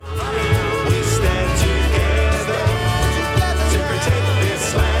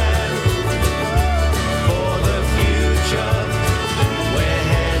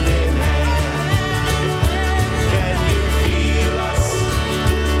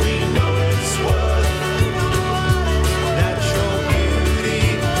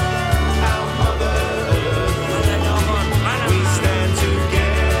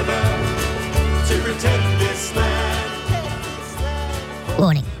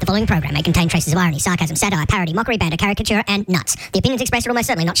following program may contain traces of irony, sarcasm, satire, parody, mockery, banter, caricature, and nuts. The opinions expressed are almost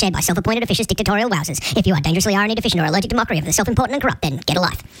certainly not shared by self-appointed officious dictatorial wowsers. If you are dangerously irony deficient or allergic to mockery of the self-important and corrupt, then get a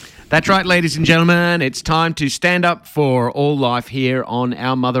life. That's right, ladies and gentlemen. It's time to stand up for all life here on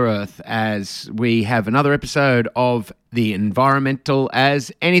our Mother Earth as we have another episode of the Environmental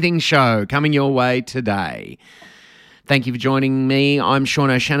as Anything show coming your way today. Thank you for joining me. I'm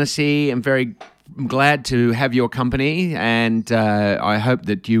Sean O'Shannessy. I'm very glad to have your company, and I hope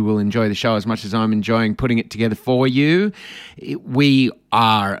that you will enjoy the show as much as I'm enjoying putting it together for you. We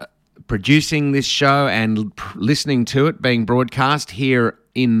are producing this show and listening to it being broadcast here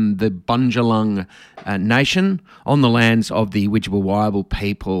in the Bundjalung Nation on the lands of the Widjabul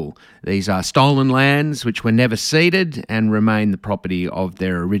people. These are stolen lands which were never ceded and remain the property of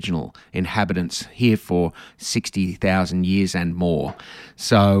their original inhabitants here for 60,000 years and more.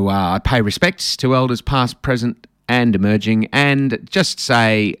 So I pay respects to elders past, present and emerging, and just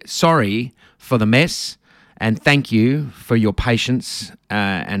say sorry for the mess and thank you for your patience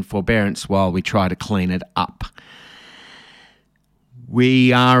and forbearance while we try to clean it up.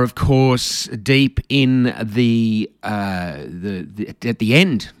 We are, of course, deep in at the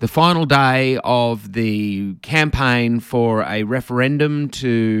end, the final day of the campaign for a referendum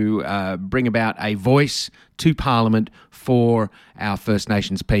to bring about a voice to Parliament for our First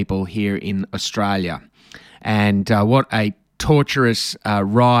Nations people here in Australia. And what a torturous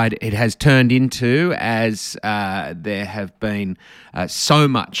ride it has turned into, as there have been so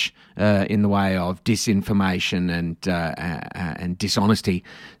much in the way of disinformation and dishonesty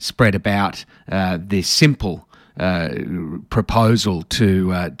spread about this simple proposal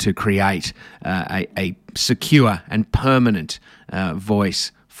to create a secure and permanent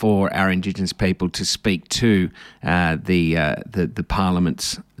voice for our Indigenous people to speak to the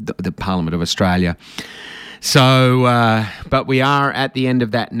Parliament of Australia. So, but we are at the end of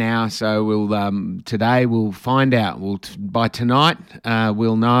that now. So today we'll find out. By tonight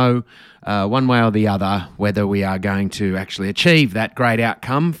we'll know one way or the other whether we are going to actually achieve that great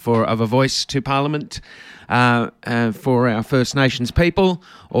outcome of a voice to Parliament for our First Nations people,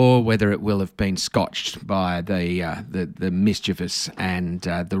 or whether it will have been scotched by the mischievous and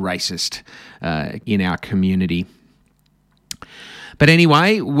the racist in our community. But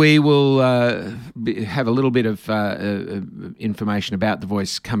anyway, we will have a little bit of information about the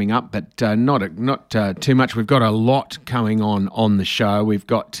voice coming up, but not too much. We've got a lot going on the show. We've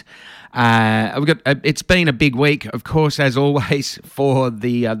got it's been a big week, of course, as always, for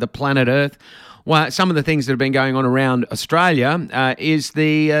the planet Earth. Well, some of the things that have been going on around Australia is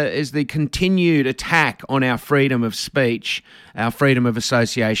the continued attack on our freedom of speech, our freedom of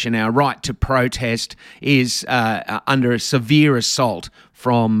association, our right to protest is under a severe assault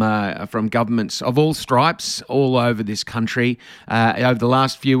from governments of all stripes all over this country. Over the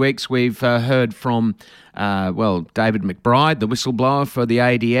last few weeks, we've heard from David McBride, the whistleblower for the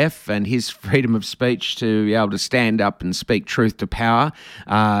ADF, and his freedom of speech to be able to stand up and speak truth to power.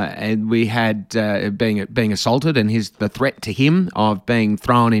 And we had being assaulted and the threat to him of being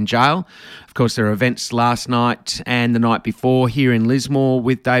thrown in jail. Of course, there are events last night and the night before here in Lismore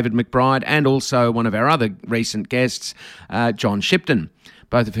with David McBride, and also one of our other recent guests, John Shipton,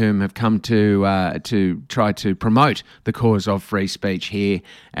 both of whom have come to try to promote the cause of free speech here.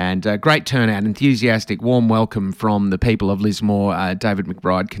 And great turnout, enthusiastic, warm welcome from the people of Lismore. David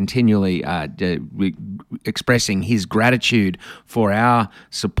McBride continually expressing his gratitude for our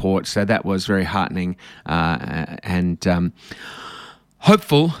support. So that was very heartening and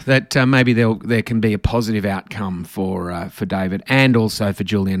hopeful that maybe there can be a positive outcome for David, and also for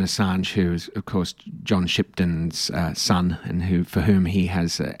Julian Assange, who is, of course, John Shipton's son, and for whom he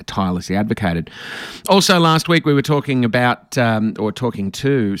has tirelessly advocated. Also, last week we were talking about, talking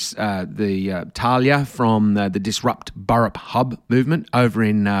to Talia from the Disrupt Burrup Hub movement over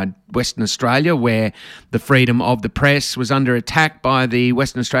in Western Australia, where the freedom of the press was under attack by the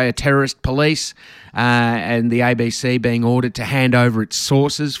Western Australia Terrorist Police, and the ABC being ordered to hand over its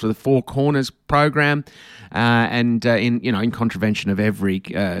sources for the Four Corners program, and in contravention of every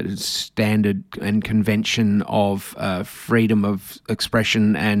standard and convention of freedom of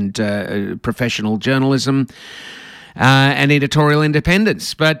expression and professional journalism. And editorial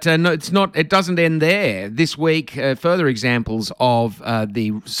independence. But no, it's not. It doesn't end there. This week, further examples of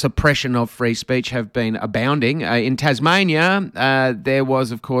the suppression of free speech have been abounding. In Tasmania, there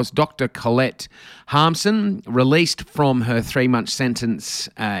was, of course, Dr. Colette Harmson, released from her 3-month sentence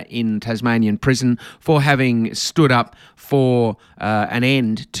in Tasmanian prison for having stood up for an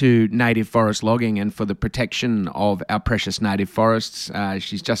end to native forest logging and for the protection of our precious native forests.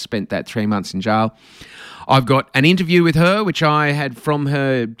 She's just spent that 3 months in jail. I've got an interview with her, which I had from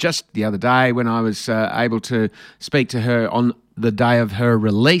her just the other day when I was able to speak to her on the day of her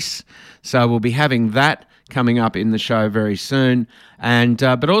release. So we'll be having that coming up in the show very soon. And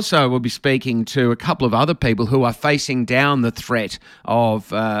but also we'll be speaking to a couple of other people who are facing down the threat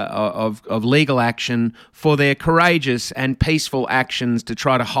of legal action for their courageous and peaceful actions to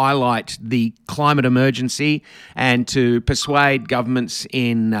try to highlight the climate emergency and to persuade governments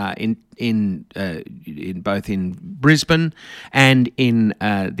in both in Brisbane and in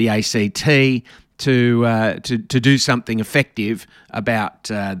the ACT to do something effective about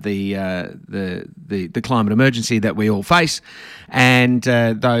the climate emergency that we all face, and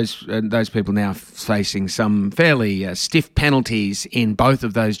those people now facing some fairly stiff penalties in both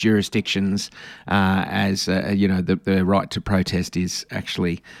of those jurisdictions, as the right to protest is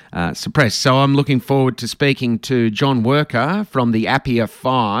actually suppressed. So I'm looking forward to speaking to John Worker from the Appia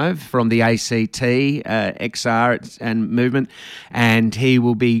 5 from the ACT XR and movement, and he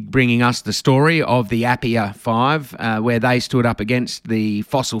will be bringing us the story of the Appia 5, where they stood up against the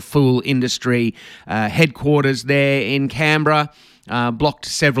fossil fuel industry headquarters there in Canberra, blocked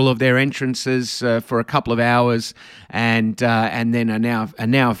several of their entrances for a couple of hours, and then are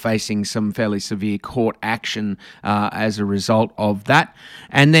now facing some fairly severe court action as a result of that.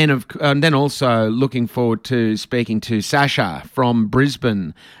 And then also looking forward to speaking to Sasha from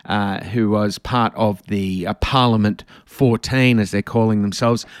Brisbane, who was part of the Parliament 14, as they're calling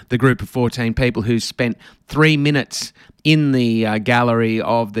themselves, the group of 14 people who spent 3 minutes in the gallery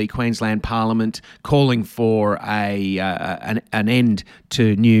of the Queensland Parliament calling for an end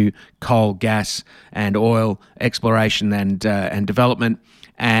to new coal, gas and oil exploration and development,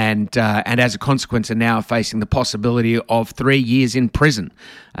 and as a consequence are now facing the possibility of 3 years in prison.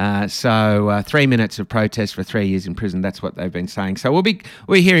 So 3 minutes of protest for 3 years in prison, that's what they've been saying. So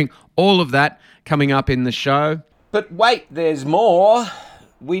we're hearing all of that coming up in the show. But wait, there's more.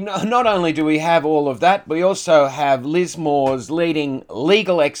 Not only do we have all of that, we also have Liz Moore's leading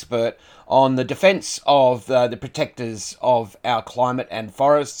legal expert on the defence of the protectors of our climate and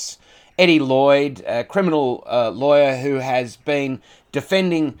forests, Eddie Lloyd, a criminal lawyer who has been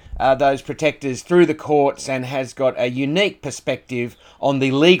defending those protectors through the courts and has got a unique perspective on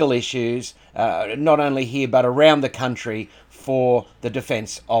the legal issues, not only here but around the country, for the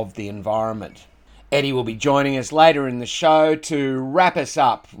defence of the environment. Eddie will be joining us later in the show to wrap us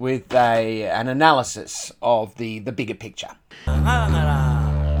up with an analysis of the bigger picture.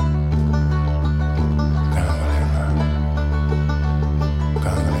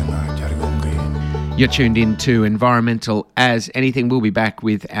 You're tuned in to Environmental As Anything. We'll be back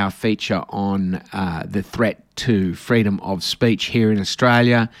with our feature on the threat to freedom of speech here in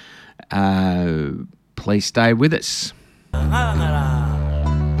Australia. Please stay with us.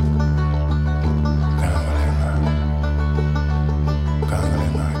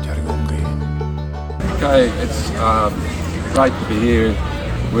 Okay, it's great to be here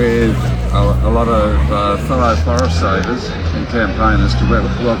with a lot of fellow forest savers and campaigners to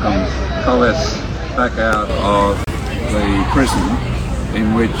welcome Colette back out of the prison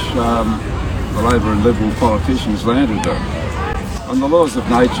in which the Labor and Liberal politicians landed her. On the laws of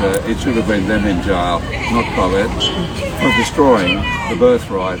nature, it should have been them in jail, not Colette, for destroying the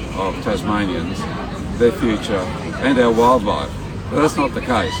birthright of Tasmanians, their future and our wildlife. But that's not the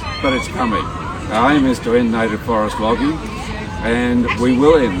case, but it's coming. Our aim is to end native forest logging, and we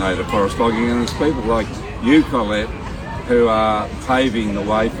will end native forest logging, and it's people like you, Colette, who are paving the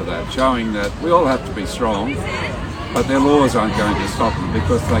way for that, showing that we all have to be strong, but their laws aren't going to stop them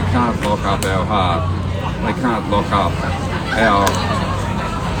because they can't lock up our heart. They can't lock up our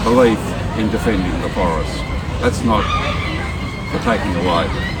belief in defending the forest. That's not for taking away.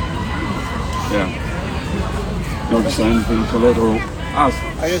 Yeah. You want to say anything, Colette, or us?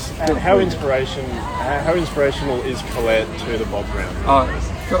 I guess, how inspirational is Colette to the Bob Brown?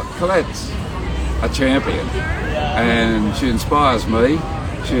 Colette's a champion, and she inspires me.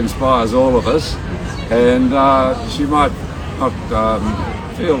 She inspires all of us, and she might not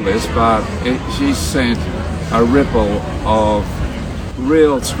feel this, but she's sent a ripple of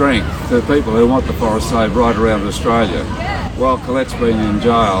real strength to people who want the forest saved right around Australia. While Colette's been in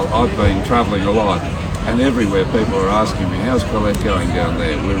jail, I've been travelling a lot. And everywhere people are asking me, how's Colette going down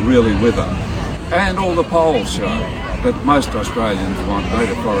there? We're really with her. And all the polls show that most Australians want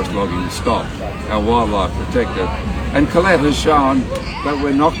native forest logging stopped, our wildlife protected. And Colette has shown that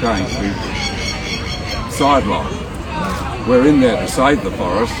we're not going to be sidelined. We're in there to save the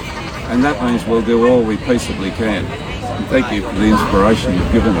forest, and that means we'll do all we peaceably can. And thank you for the inspiration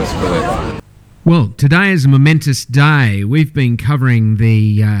you've given us, Colette. Well, today is a momentous day. We've been covering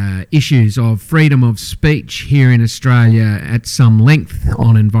the issues of freedom of speech here in Australia at some length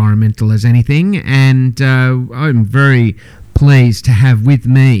on Environmental as Anything, and I'm very pleased to have with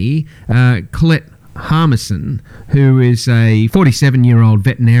me Colette Harmison, who is a 47-year-old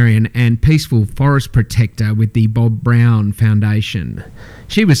veterinarian and peaceful forest protector with the Bob Brown Foundation.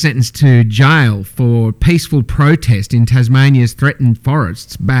 She was sentenced to jail for peaceful protest in Tasmania's threatened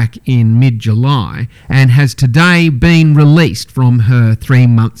forests back in mid-July and has today been released from her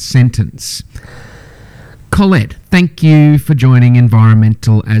 3-month sentence. Colette, thank you for joining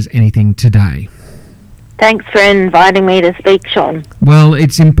Environmental as Anything today. Thanks for inviting me to speak, Sean. Well,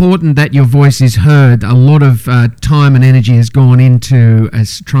 it's important that your voice is heard. A lot of time and energy has gone into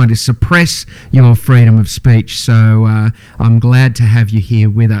trying to suppress your freedom of speech, so I'm glad to have you here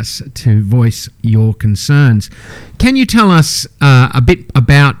with us to voice your concerns. Can you tell us a bit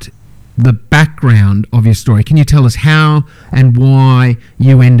about the background of your story? Can you tell us how and why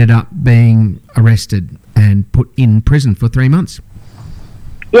you ended up being arrested and put in prison for 3 months?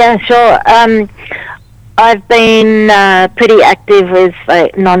 Yeah, sure. I've been pretty active with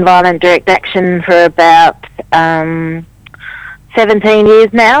non-violent direct action for about 17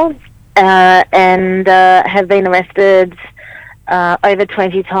 years now, and have been arrested over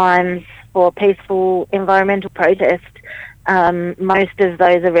 20 times for peaceful environmental protest. Most of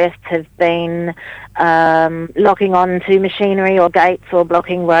those arrests have been locking on to machinery or gates or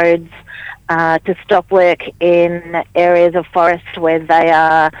blocking roads to stop work in areas of forest where they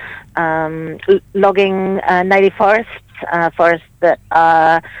are logging native forests, forests that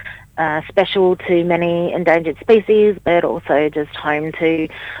are special to many endangered species, but also just home to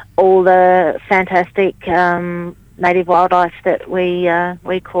all the fantastic native wildlife that we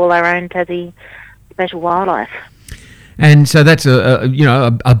call our own Tassie special wildlife. And so that's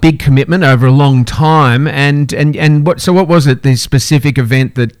a big commitment over a long time. And what was it, the specific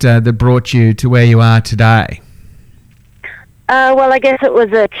event that brought you to where you are today? Well, I guess it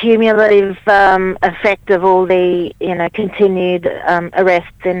was a cumulative effect of all the continued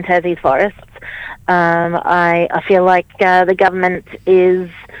arrests in Tassie forests. I feel like the government is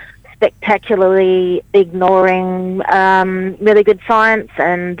spectacularly ignoring really good science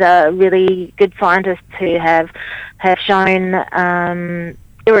and really good scientists who have shown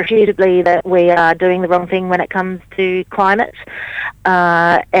irrefutably that we are doing the wrong thing when it comes to climate.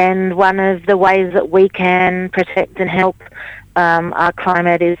 And one of the ways that we can protect and help our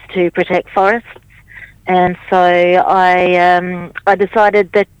climate is to protect forests. And so I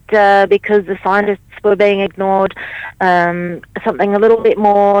decided that because the scientists were being ignored, something a little bit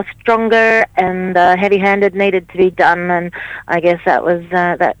more stronger and heavy-handed needed to be done, and I guess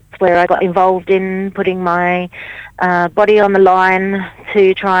that's where I got involved in putting my body on the line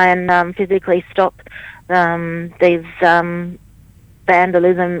to try and physically stop these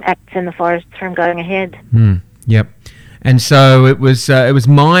vandalism acts in the forests from going ahead. Yep. And so it was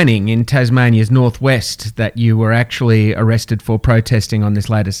mining in Tasmania's northwest that you were actually arrested for protesting on this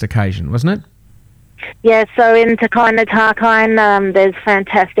latest occasion, wasn't it? Yeah, so in Tarkine, there's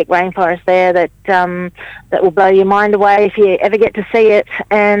fantastic rainforest there that will blow your mind away if you ever get to see it.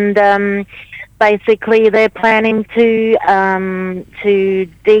 And basically, they're planning to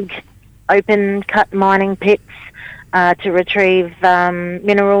dig open cut mining pits to retrieve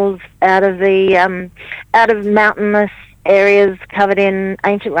minerals out of mountainous areas covered in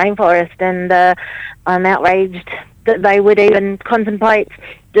ancient rainforest. And I'm outraged that they would even contemplate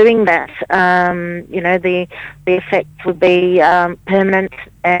doing that. The effects would be permanent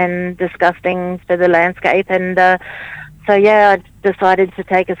and disgusting for the landscape. And so, yeah, I decided to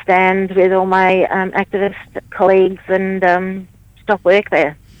take a stand with all my activist colleagues and stop work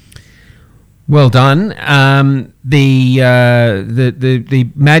there. Well done. The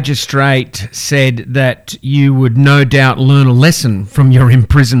magistrate said that you would no doubt learn a lesson from your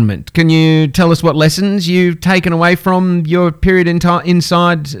imprisonment. Can you tell us what lessons you've taken away from your period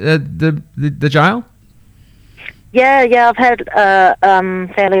inside the jail? Yeah, I've had a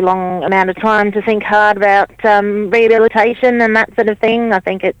fairly long amount of time to think hard about rehabilitation and that sort of thing. I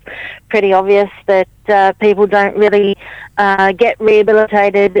think it's pretty obvious that people don't really get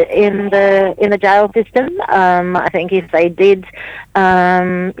rehabilitated in the jail system. I think if they did,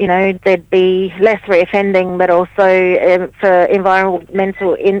 there'd be less reoffending, but also for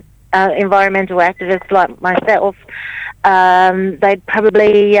environmental activists like myself. They'd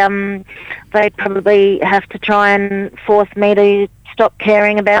probably have to try and force me to stop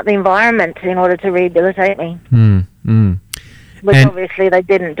caring about the environment in order to rehabilitate me. Which obviously they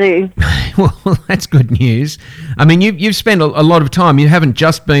didn't do. well, that's good news. I mean, you've spent a lot of time. You haven't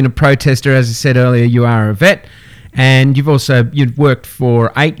just been a protester, as I said earlier. You are a vet, and you've worked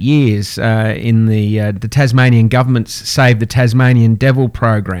for 8 years in the Tasmanian government's Save the Tasmanian Devil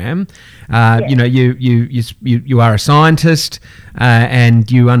program. You know, you are a scientist,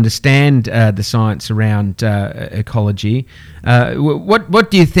 and you understand the science around ecology.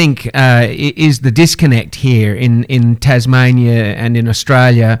 What do you think is the disconnect here in Tasmania and in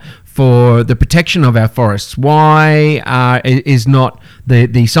Australia for the protection of our forests? Why is not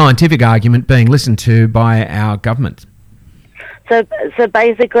the scientific argument being listened to by our government? So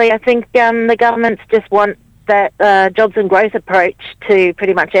basically, I think the governments just want that jobs and growth approach to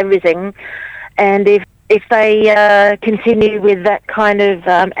pretty much everything, and if they continue with that kind of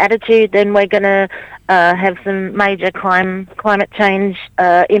attitude, then we're going to have some major climate change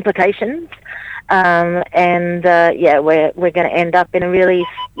implications. We're going to end up in a really,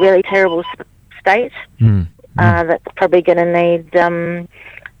 really terrible state. That's probably going to need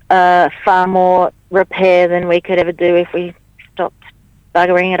far more repair than we could ever do if we stopped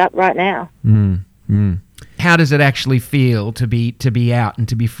buggering it up right now. How does it actually feel to be out and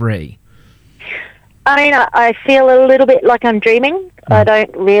to be free? I mean, I feel a little bit like I'm dreaming. I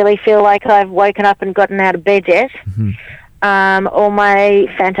don't really feel like I've woken up and gotten out of bed yet. All my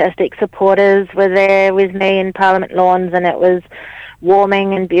fantastic supporters were there with me in Parliament Lawns, and it was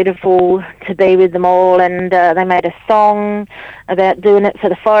warming and beautiful to be with them all. And they made a song about doing it for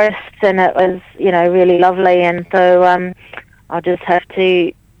the forests, and it was, you know, really lovely. And so I'll just have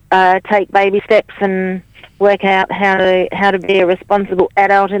to take baby steps and work out how to be a responsible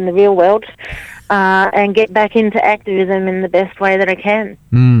adult in the real world. And get back into activism in the best way that I can.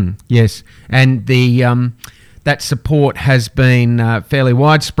 Yes, and that support has been fairly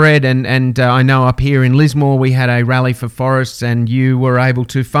widespread, and I know up here in Lismore we had a rally for forests, and you were able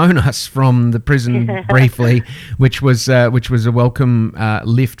to phone us from the prison briefly, which was a welcome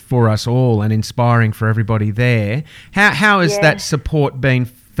lift for us all and inspiring for everybody there. How has that support been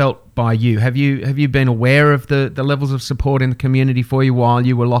felt by you? Have you been aware of the levels of support in the community for you while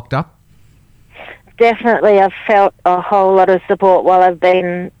you were locked up? Definitely, I've felt a whole lot of support while I've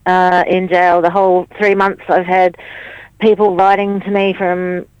been in jail. The whole 3 months I've had people writing to me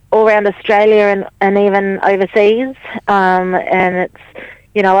from all around Australia and even overseas. And it's,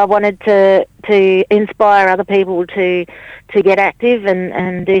 you know, I wanted to inspire other people to get active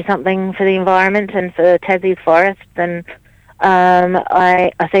and do something for the environment and for Tassie's forests. And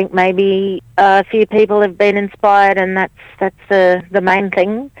I think maybe a few people have been inspired, and that's the main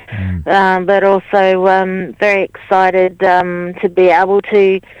thing. But also very excited to be able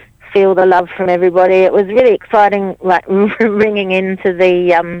to feel the love from everybody. It was really exciting, like ringing into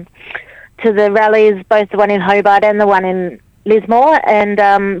the rallies, both the one in Hobart and the one in Lismore. And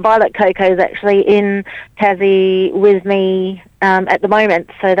Violet Coco's actually in Tassie with me at the moment,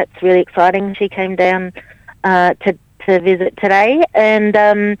 so that's really exciting. She came down to visit today, and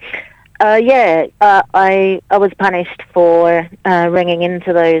I was punished for ringing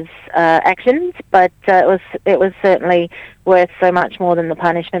into those actions, but it was certainly worth so much more than the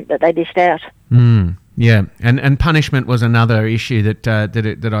punishment that they dished out. Yeah, and punishment was another issue that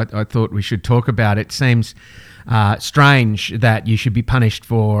I thought we should talk about. It seems strange that you should be punished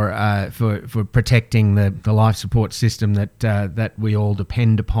for protecting the life support system that we all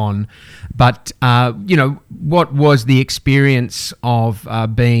depend upon. But you know, what was the experience of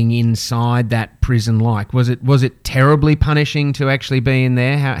being inside that prison like? Was it terribly punishing to actually be in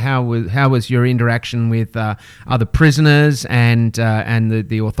there? How was your interaction with other prisoners and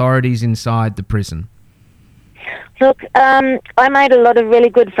the authorities inside the prison? Look, I made a lot of really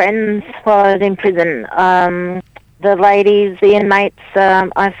good friends while I was in prison. The ladies, the inmates,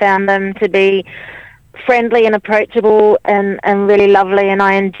 I found them to be friendly and approachable and really lovely, and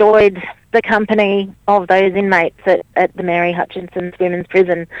I enjoyed the company of those inmates at the Mary Hutchinson's Women's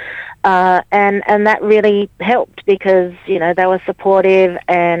Prison. And that really helped because, you know, they were supportive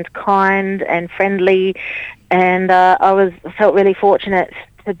and kind and friendly, and I felt really fortunate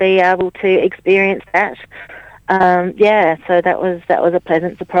to be able to experience that. So that was a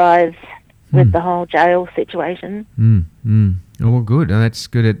pleasant surprise with the whole jail situation. Oh, well, good. Oh, that's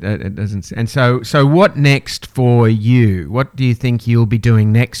good. It doesn't. And so what next for you? What do you think you'll be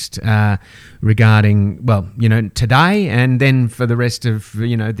doing next regarding, well, you know, today and then for the rest of,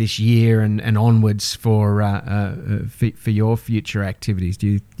 you know, this year and onwards for your future activities?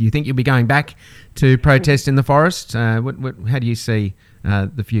 Do you think you'll be going back to protest in the forest? How do you see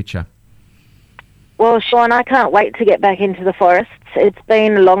the future? Well, Sean, I can't wait to get back into the forests. It's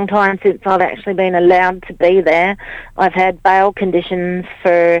been a long time since I've actually been allowed to be there. I've had bail conditions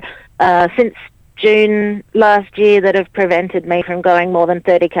for since June last year that have prevented me from going more than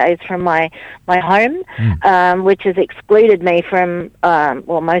 30 k's from my home, which has excluded me from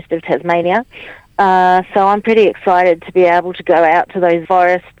most of Tasmania. So I'm pretty excited to be able to go out to those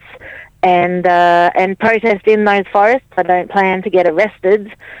forests and protest in those forests. I don't plan to get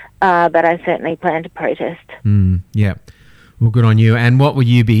arrested, but I certainly plan to protest. Yeah. Well, good on you. And what will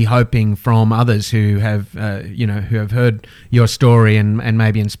you be hoping from others who have, who have heard your story and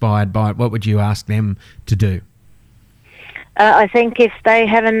maybe inspired by it? What would you ask them to do? I think if they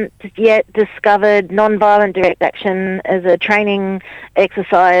haven't yet discovered non-violent direct action as a training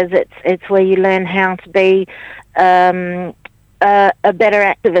exercise, it's where you learn how to be a better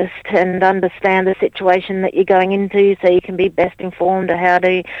activist and understand the situation that you're going into, so you can be best informed of how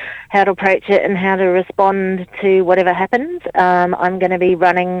to approach it and how to respond to whatever happens. I'm going to be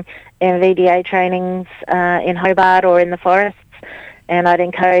running MVDA trainings in Hobart or in the forests, and I'd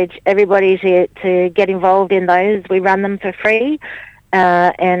encourage everybody to get involved in those. We run them for free,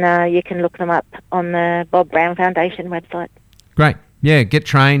 and you can look them up on the Bob Brown Foundation website. Great. Yeah, get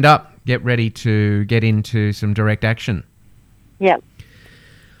trained up. Get ready to get into some direct action. Yeah.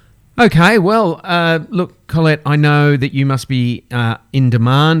 Okay, well, look, Colette, I know that you must be in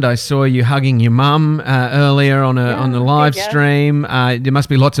demand. I saw you hugging your mum earlier on the live stream. There must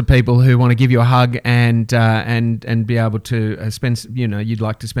be lots of people who want to give you a hug and be able to spend. You'd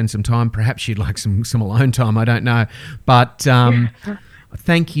like to spend some time. Perhaps you'd like some alone time. I don't know, but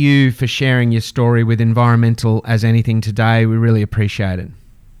thank you for sharing your story with Environmental as Anything today. We really appreciate it.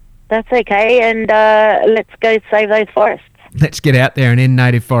 That's okay, and let's go save those forests. Let's get out there and end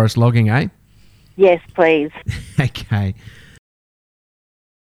native forest logging, eh? Yes, please. Okay.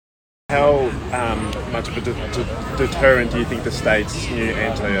 How much of a deterrent do you think the state's new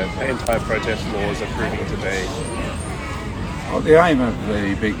anti-protest laws are proving to be? Well, the aim of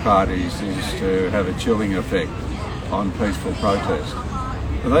the big parties is to have a chilling effect on peaceful protest.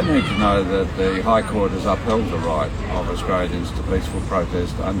 But they need to know that the High Court has upheld the right of Australians to peaceful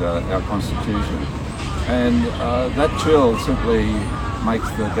protest under our Constitution. And that chill simply makes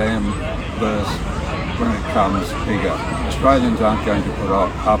the dam burst when it comes bigger. Australians aren't going to put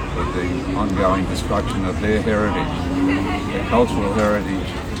up with the ongoing destruction of their heritage, their cultural heritage,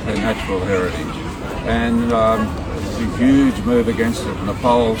 their natural heritage. And it's a huge move against it. And the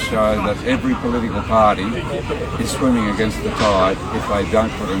polls show that every political party is swimming against the tide if they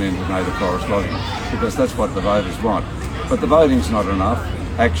don't put an end to native forest logging, because that's what the voters want. But the voting's not enough.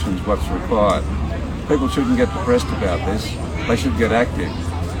 Action's what's required. People shouldn't get depressed about this. They should get active.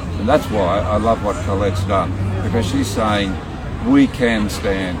 And that's why I love what Colette's done, because she's saying we can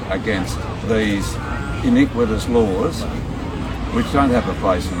stand against these iniquitous laws which don't have a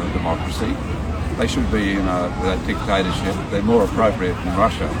place in a democracy. They should be in a dictatorship. They're more appropriate in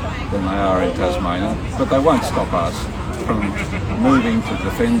Russia than they are in Tasmania, but they won't stop us from moving to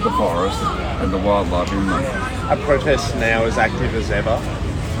defend the forest and the wildlife in them. Are protests now as active as ever?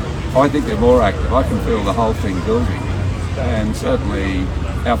 I think they're more active. I can feel the whole thing building, and certainly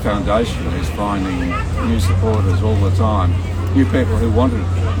our foundation is finding new supporters all the time. New people who want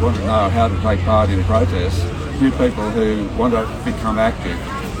to know how to take part in protests, new people who want to become active,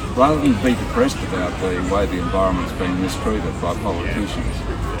 rather than be depressed about the way the environment's being mistreated by politicians.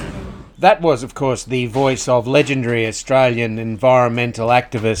 That was, of course, the voice of legendary Australian environmental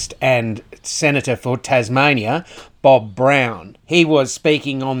activist and Senator for Tasmania, Bob Brown. He was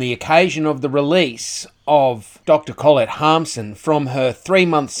speaking on the occasion of the release of Dr. Colette Harmson from her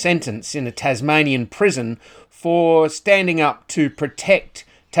 3-month sentence in a Tasmanian prison for standing up to protect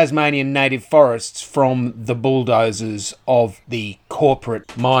Tasmanian native forests from the bulldozers of the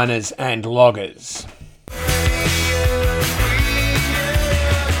corporate miners and loggers.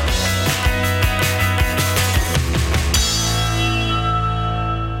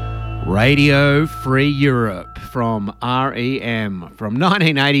 Radio Free Europe from REM from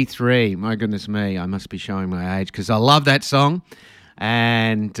 1983. My goodness me, I must be showing my age because I love that song.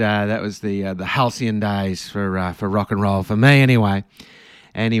 And that was the halcyon days for rock and roll for me anyway.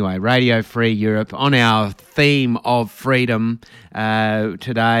 Anyway, Radio Free Europe on our theme of freedom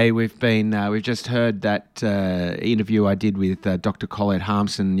today. We've just heard that interview I did with Dr. Colette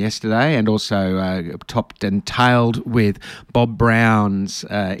Harmson yesterday, and also topped and tailed with Bob Brown's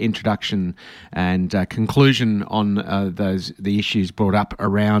introduction and conclusion on the issues brought up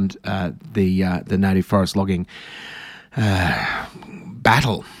around the native forest logging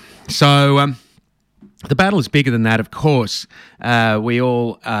battle. So. The battle is bigger than that, of course. We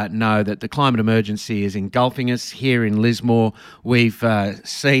all know that the climate emergency is engulfing us. Here in Lismore, we've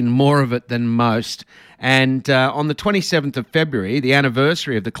seen more of it than most. And on the 27th of February, the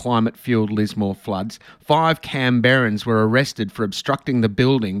anniversary of the climate-fuelled Lismore floods, 5 Canberrans were arrested for obstructing the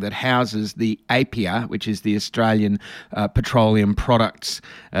building that houses the APIA, which is the Australian Petroleum Products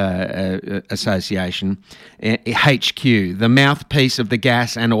Association, HQ, the mouthpiece of the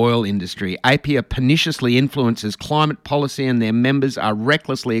gas and oil industry. APIA perniciously influences climate policy, and their members are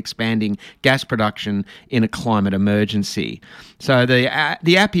recklessly expanding gas production in a climate emergency. So the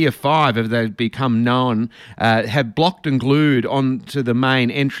APIA 5, as they've become known, have blocked and glued onto the main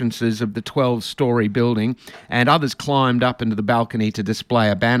entrances of the 12-storey building, and others climbed up into the balcony to display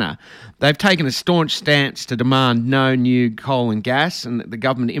a banner. They've taken a staunch stance to demand no new coal and gas, and that the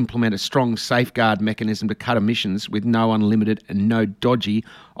government implement a strong safeguard mechanism to cut emissions with no unlimited and no dodgy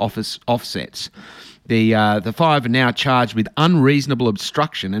offsets. The 5 are now charged with unreasonable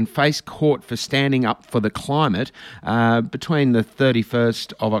obstruction and face court for standing up for the climate between the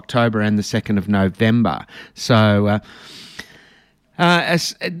 31st of October and the 2nd of November. So,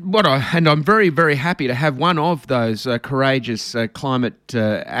 I'm very, very happy to have one of those courageous climate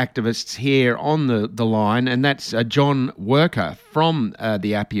activists here on the line, and that's John Worker from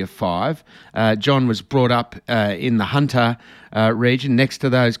the APIA 5. John was brought up in the Hunter region next to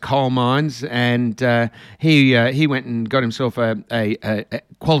those coal mines, and he went and got himself a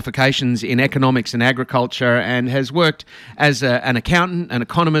qualifications in economics and agriculture, and has worked as an accountant, an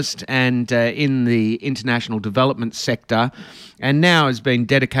economist, and in the international development sector, and now has been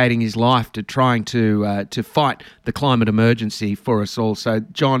dedicating his life to trying to fight the climate emergency for us all. So,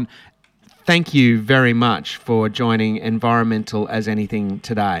 John, thank you very much for joining Environmental as Anything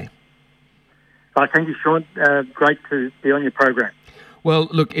today. Thank you, Sean. Great to be on your program. Well,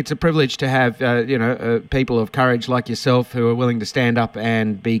 look, it's a privilege to have people of courage like yourself who are willing to stand up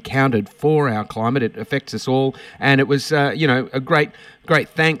and be counted for our climate. It affects us all, and it was a great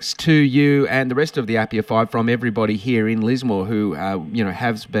thanks to you and the rest of the APIA 5 from everybody here in Lismore who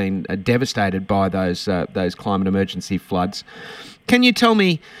has been devastated by those climate emergency floods. Can you tell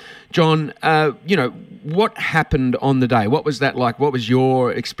me, John, what happened on the day? What was that like? What was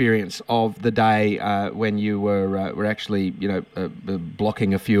your experience of the day when you were actually,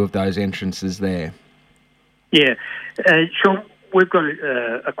 blocking a few of those entrances there? Yeah, Sean, we've got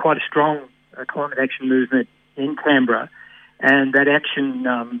quite a strong climate action movement in Canberra, and that action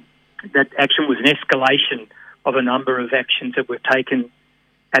was an escalation of a number of actions that we've taken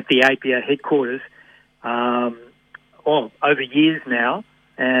at the APIA headquarters over years now.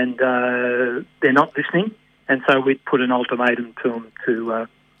 And they're not listening, and so we put an ultimatum to them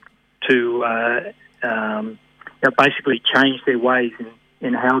to basically change their ways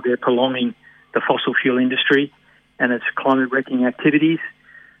in how they're prolonging the fossil fuel industry and its climate-wrecking activities.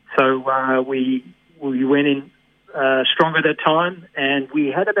 So we went in strong at that time, and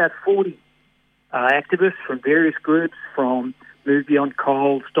we had about 40 activists from various groups, from Move Beyond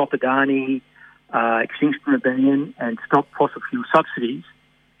Coal, Stop Adani, Extinction Rebellion, and Stop Fossil Fuel Subsidies.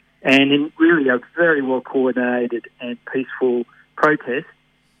 And in really a very well-coordinated and peaceful protest,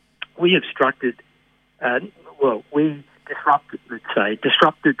 we disrupted that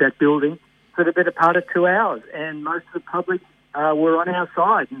building for the better part of 2 hours. And most of the public were on our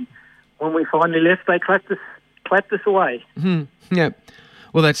side. And when we finally left, they clapped us away. Mm-hmm. Yeah.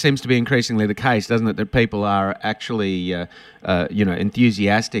 Well, that seems to be increasingly the case, doesn't it? That people are actually,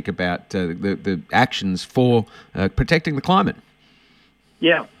 enthusiastic about the actions for protecting the climate.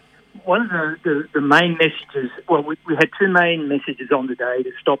 Yeah. One of the main messages, we had 2 main messages on the day: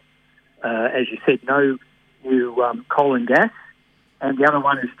 to stop, as you said, no new coal and gas, and the other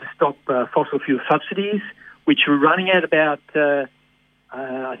one is to stop fossil fuel subsidies, which were running at about,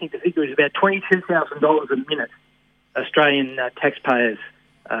 I think the figure is about $22,000 a minute. Australian taxpayers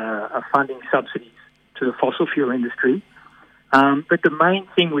are funding subsidies to the fossil fuel industry. But the main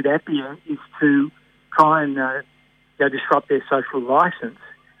thing with APIA is to try and disrupt their social licence.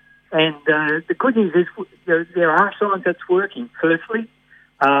 And the good news is there are signs that's working. Firstly,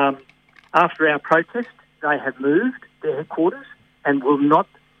 after our protest, they have moved their headquarters and will not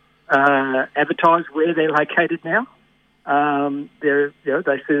advertise where they're located now. They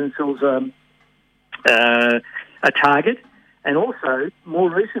see themselves a target. And also, more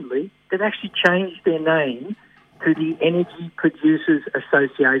recently, they've actually changed their name to the Energy Producers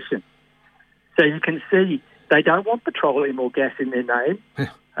Association. So you can see they don't want petroleum or gas in their name.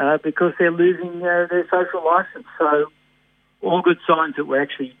 Because they're losing their social licence. So all good signs that we're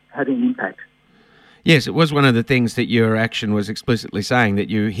actually having an impact. Yes, it was one of the things that your action was explicitly saying, that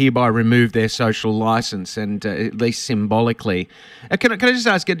you hereby remove their social licence, and at least symbolically. Can I just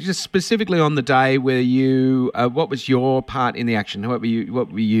ask, just specifically on the day where you, what was your part in the action? What were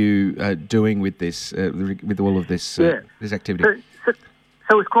you doing with this, with all of this this activity? So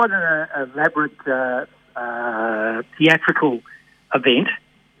it was quite an elaborate theatrical event.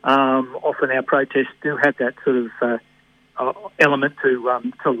 Often our protests do have that sort of element to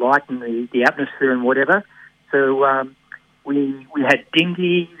lighten the atmosphere and whatever. So we had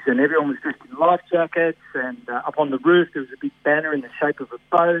dinghies and everyone was dressed in life jackets, and up on the roof there was a big banner in the shape of a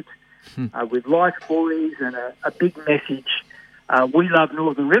boat with life buoys and a big message, "We love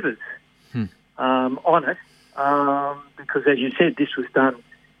Northern Rivers," on it, because as you said, this was done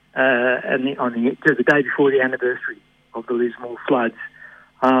on the day before the anniversary of the Lismore floods.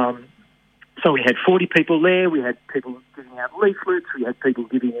 So we had 40 people there. We had people giving out leaflets. We had people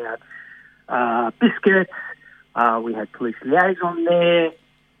giving out biscuits. We had police liaison there,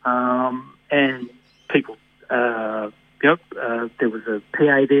 and people. There was a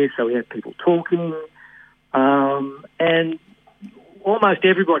PA there, so we had people talking, and almost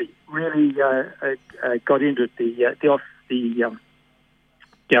everybody really got into it.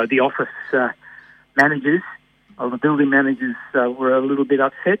 The office managers. The building managers were a little bit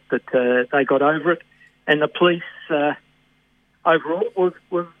upset, but they got over it, and the police overall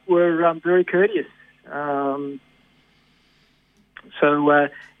were very courteous. And so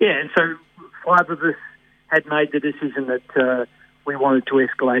 5 of us had made the decision that we wanted to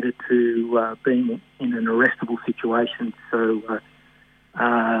escalate it to being in an arrestable situation. So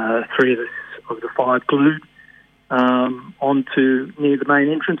 3 of the 5 glued onto near the main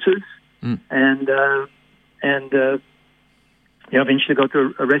entrances, and eventually got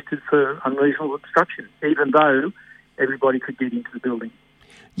arrested for unreasonable obstruction, even though everybody could get into the building.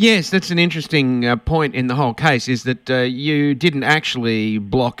 Yes, that's an interesting point in the whole case, is that you didn't actually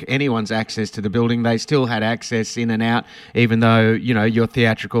block anyone's access to the building. They still had access in and out, even though, your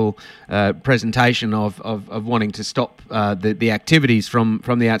theatrical presentation of wanting to stop the activities from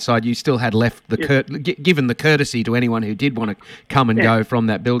the outside, you still had left given the courtesy to anyone who did want to come and go from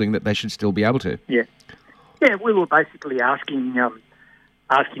that building, that they should still be able to. Yeah, we were basically asking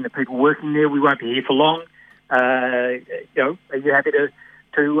the people working there, we won't be here for long. Are you happy to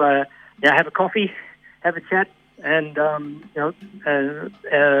have a coffee, have a chat, and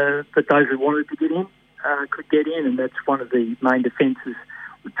but those who wanted to get in could get in, and that's one of the main defences.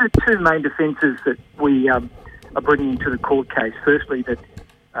 The 2 main defences that we are bringing to the court case. Firstly, that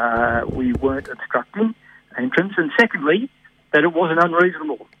we weren't obstructing entrance, and secondly, that it wasn't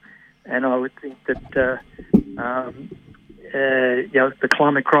unreasonable. And I would think that the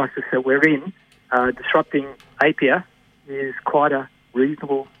climate crisis that we're in, disrupting Apia is quite a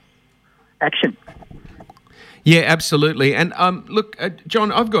reasonable action. Yeah, absolutely. And look,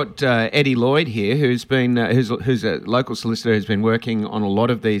 John, I've got Eddie Lloyd here, who's been who's a local solicitor who's been working on a lot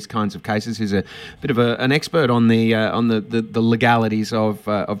of these kinds of cases. He's a bit of an expert on the legalities of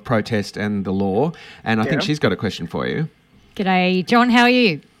protest and the law. And I think she's got a question for you. G'day, John. How are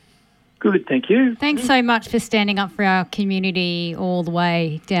you? Good, thank you. Thanks so much for standing up for our community all the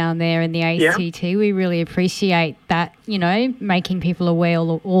way down there in the ACT. Yeah. We really appreciate that, making people aware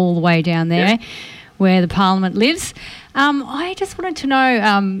all the way down there where the Parliament lives. I just wanted to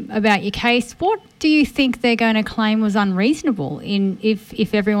know about your case. What do you think they're going to claim was unreasonable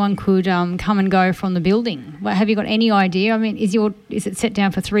if everyone could come and go from the building? Have you got any idea? I mean, is it set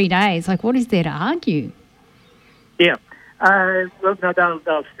down for 3 days? Like, what is there to argue? Yeah. Well, no,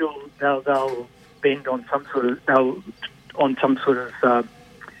 they'll bend on some sort of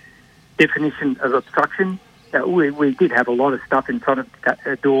definition of obstruction. We did have a lot of stuff in front of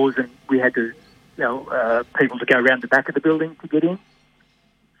doors, and we had to, people to go around the back of the building to get in.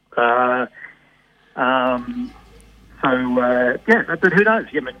 But who knows?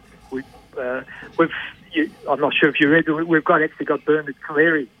 I mean, I'm not sure if you read. We've actually got Bernard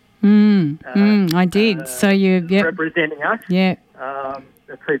Collaery. I did. So you representing us. Yeah.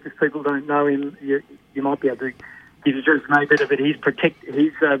 If people don't know him, you might be able to give his resume a bit of it.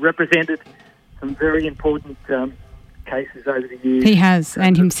 He's represented some very important cases over the years. He has,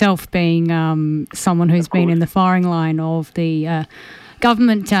 and himself being someone who's been in the firing line of the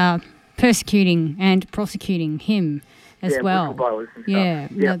government persecuting and prosecuting him as well. Yeah,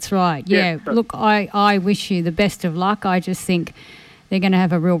 that's right. Yeah, so, look, I wish you the best of luck. I just think they're going to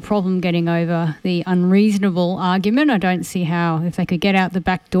have a real problem getting over the unreasonable argument. I don't see how, if they could get out the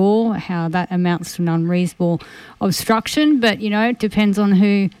back door, how that amounts to an unreasonable obstruction. But, it depends on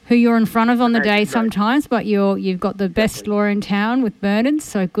who you're in front of on the day sometimes. But you've got the best lawyer in town with Bernard,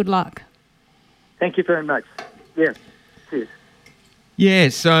 so good luck. Thank you very much. Yeah, cheers. Yeah,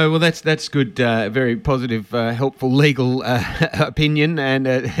 so that's good. Very positive, helpful legal opinion, and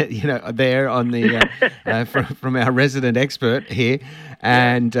there on the from our resident expert here.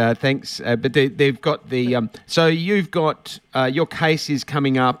 And thanks. But they've got the. So you've got your case is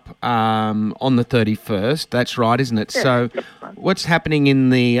coming up on the 31st. That's right, isn't it? Yeah, so, what's happening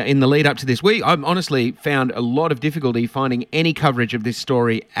in the lead up to this? I honestly found a lot of difficulty finding any coverage of this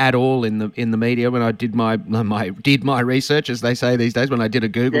story at all in the media when I did my research, as they say these days. When I did a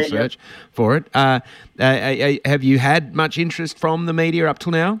Google search for it, have you had much interest from the media up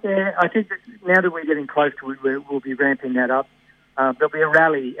till now? Yeah, I think that now that we're getting close to it, we'll be ramping that up. There'll be a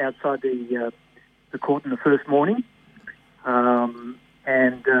rally outside the court in the first morning, and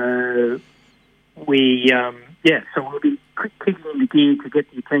so we'll be kicking into gear to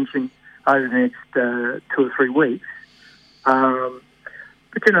get the attention over the next 2 or 3 weeks. But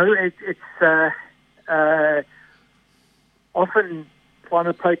it's often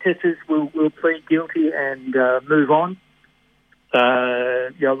climate protesters will plead guilty and move on.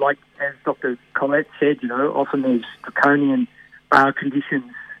 Like as Dr. Collette said, often there's draconian bar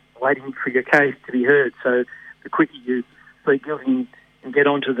conditions waiting for your case to be heard. So the quicker you plead guilty and get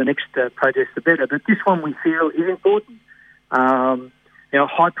on to the next protest, the better. But this one we feel is important.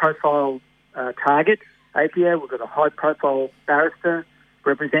 High-profile target, APIA. We've got a high-profile barrister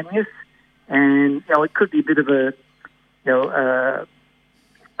representing us, and it could be a bit of a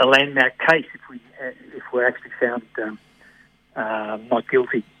landmark case if we're actually found not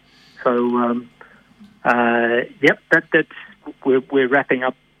guilty. So that's we're ramping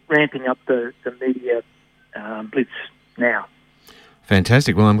up the media blitz now.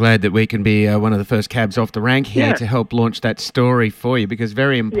 Fantastic. Well, I'm glad that we can be one of the first cabs off the rank here to help launch that story for you, because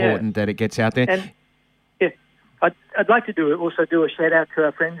very important that it gets out there. And I'd like to also do a shout out to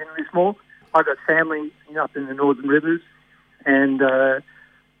our friends in Lismore. I've got family up in the Northern Rivers, and a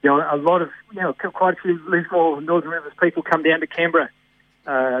lot of quite a few Lismore Northern Rivers people come down to Canberra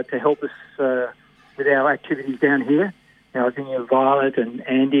to help us with our activities down here. I think of Violet and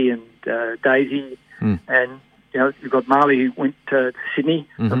Andy and Daisy, and you've got Marley who went to Sydney,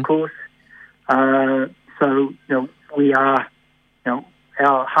 of course. So we are,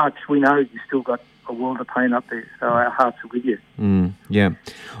 our hearts. We know you've still got a world of pain up there, so our hearts are with you. Yeah.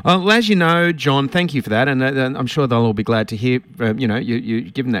 Well, as you know, John, thank you for that, and I'm sure they'll all be glad to hear.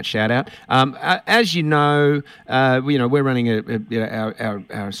 You give them that shout out. As you know, we're running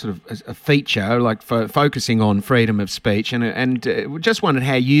our sort of a feature like focusing on freedom of speech, and just wondered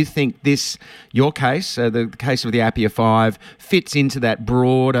how you think your case, the case of the APIA 5, fits into that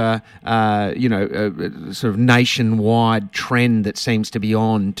broader, sort of nationwide trend that seems to be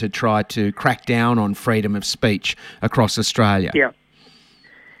on to try to crack down on freedom of speech across Australia.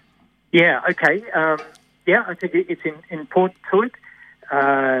 Yeah, okay. I think it's important to it.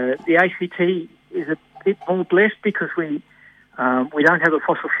 The ACT is a bit more blessed because we don't have a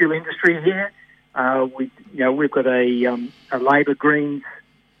fossil fuel industry here. We've got a Labor Greens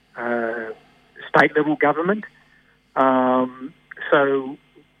state level government. So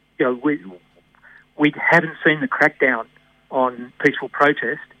we haven't seen the crackdown on peaceful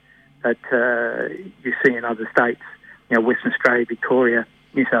protest that you see in other states, Western Australia, Victoria,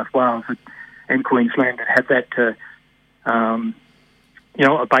 New South Wales, and Queensland, that have that, are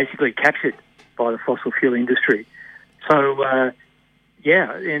basically captured by the fossil fuel industry. So,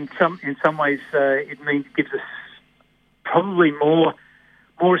 in some ways, gives us probably more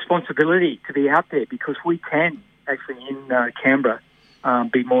responsibility to be out there, because we can actually in Canberra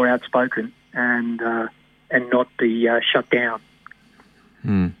be more outspoken and not be shut down.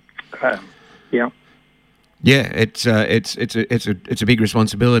 Yeah, it's a big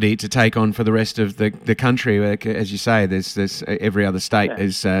responsibility to take on for the rest of the country. As you say, there's every other state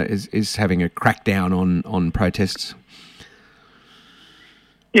is having a crackdown on protests.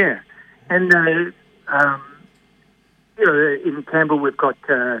 Yeah, and in Canberra we've got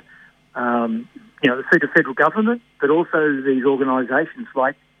the federal government, but also these organisations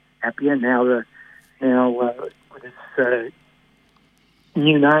like APIA with its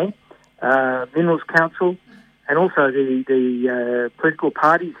new name, Minerals Council, and also the political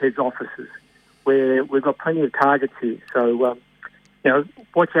parties' heads offices, where we've got plenty of targets here. So,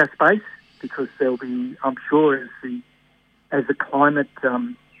 watch our space, because there'll be, I'm sure, as the climate, as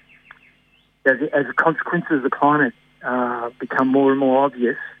the consequences of the climate become more and more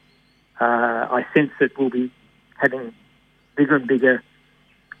obvious, I sense that we'll be having bigger and bigger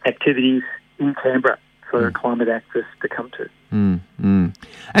activities in Canberra for climate activists to come to.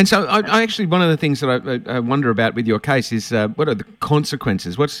 And so, I actually, one of the things that I wonder about with your case is what are the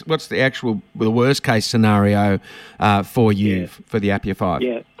consequences? What's the worst case scenario for you for the Appia 5?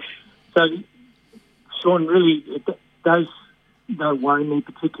 Yeah. So, Sean, really, it does don't worry me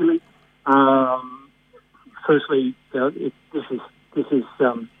particularly. Firstly, this is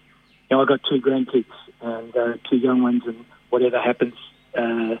I've got 2 grandkids and 2 young ones, and whatever happens,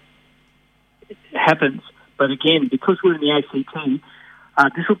 happens. But again, because we're in the ACT,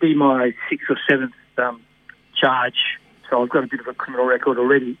 this will be my 6th or 7th charge, so I've got a bit of a criminal record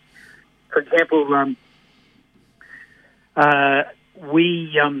already. For example,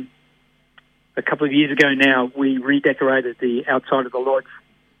 we a couple of years ago now, we redecorated the outside of the lodge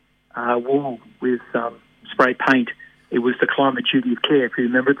wall with spray paint. It was the climate duty of care. If you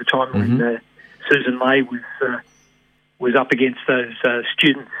remember at the time when Susan May was up against those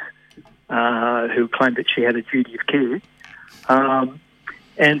students who claimed that she had a duty of care.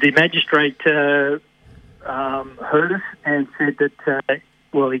 And the magistrate heard us and said that,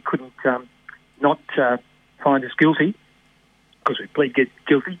 he couldn't not find us guilty because we plead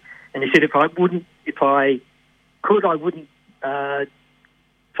guilty. And he said if I could, I wouldn't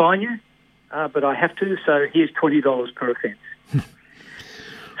fine you, but I have to, so here's $20 per offence.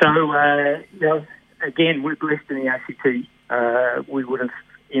 So, again, we're blessed in the ACT. We would have,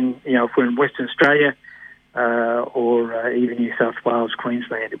 if we're in Western Australia or even New South Wales,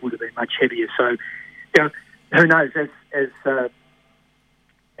 Queensland, it would have been much heavier. So, who knows? As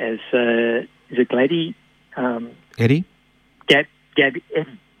is it Gladdy? Eddie? Eddie said,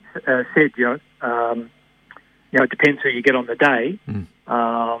 it depends who you get on the day.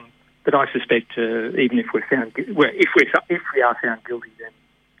 But I suspect even if we're found, if we are found guilty, then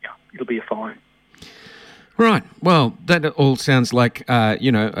it'll be a fine. Right. Well, that all sounds like a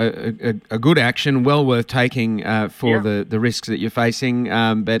good action, well worth taking for the risks that you're facing.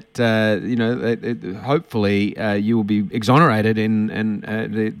 But hopefully you will be exonerated, and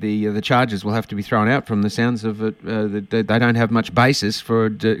the charges will have to be thrown out. From the sounds of it, they don't have much basis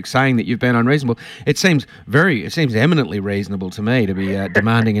for saying that you've been unreasonable. It seems eminently reasonable to me to be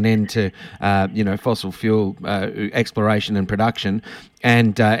demanding an end to fossil fuel exploration and production.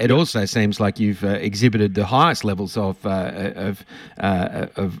 And it also seems like you've exhibited the highest levels of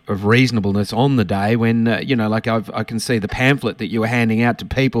reasonableness on the day when, I can see the pamphlet that you were handing out to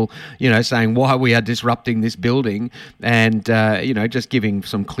people, saying why we are disrupting this building and, just giving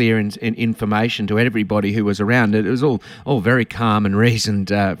some clear information to everybody who was around it. It was all very calm and reasoned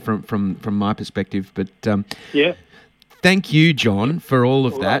from my perspective. But thank you, John, for all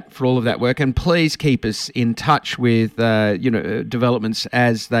of that work, and please keep us in touch with developments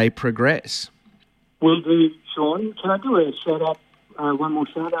as they progress. Will do, Sean. Can I do a shout out? One more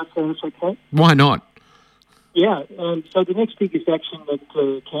shout out, so that's okay. Why not? Yeah. So the next biggest action that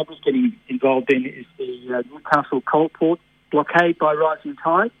Canberra's getting involved in is the Newcastle coal port blockade by rising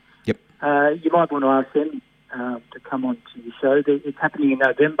tide. Yep. You might want to ask them to come on to the show. It's happening in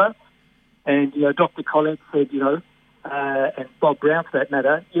November, and Dr. Collette said, and Bob Brown for that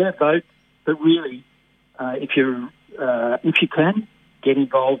matter, vote, but really, if you can, get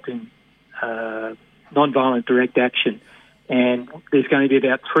involved in non-violent direct action. And there's going to be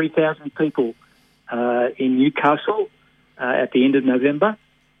about 3,000 people in Newcastle at the end of November.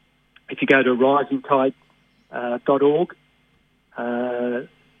 If you go to risingtide.org.au,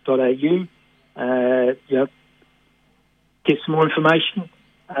 get some more information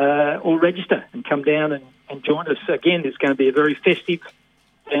or register and come down and join us. Again, it's going to be a very festive,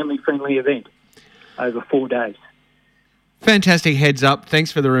 family-friendly event over 4 days. Fantastic heads up.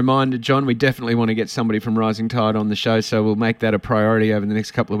 Thanks for the reminder, John. We definitely want to get somebody from Rising Tide on the show, so we'll make that a priority over the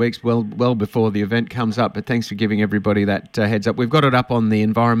next couple of weeks, well before the event comes up. But thanks for giving everybody that heads up. We've got it up on the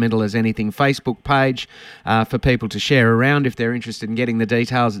Environmental as Anything Facebook page for people to share around if they're interested in getting the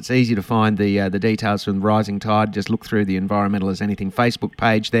details. It's easy to find the details from Rising Tide. Just look through the Environmental as Anything Facebook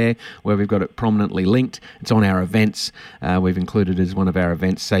page there, where we've got it prominently linked. It's on our events. We've included it as one of our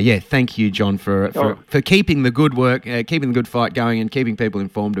events. So, thank you, John, for keeping the good work, keeping the good fight going and keeping people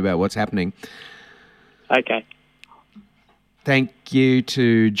informed about what's happening. Okay. Thank you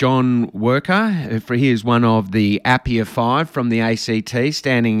to John Worker. He is one of the Appia 5 from the ACT,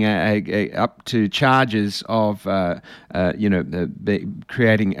 standing up to charges of,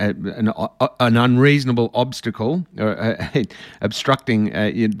 creating an unreasonable obstacle, or obstructing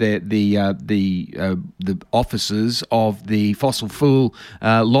the offices of the fossil fuel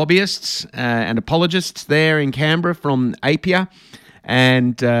lobbyists and apologists there in Canberra from Appia.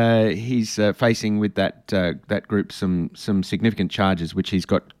 And he's facing with that group some significant charges, which he's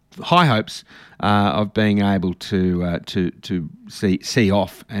got high hopes of being able to see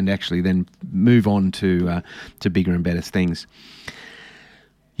off and actually then move on to bigger and better things.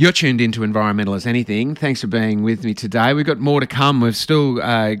 You're tuned into Environmental as Anything. Thanks for being with me today. We've got more to come. We're still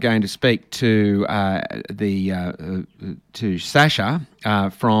going to speak to Sasha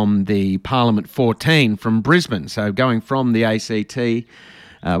from the Parliament 14 from Brisbane. So going from the ACT,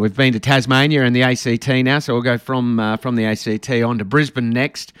 we've been to Tasmania and the ACT now, so we'll go from the ACT on to Brisbane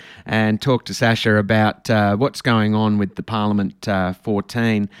next and talk to Sasha about what's going on with the Parliament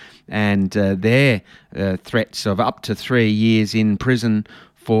 14 and their threats of up to 3 years in prison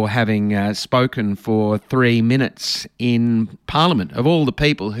for having spoken for 3 minutes in Parliament. Of all the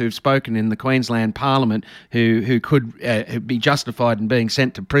people who've spoken in the Queensland Parliament who could be justified in being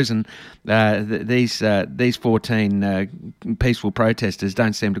sent to prison, these 14 peaceful protesters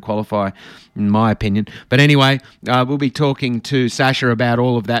don't seem to qualify, in my opinion. But anyway, we'll be talking to Sasha about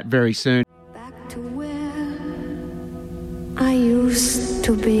all of that very soon. Back to where I used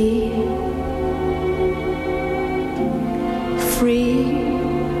to be, free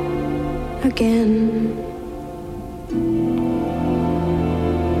again,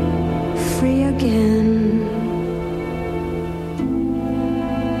 free again,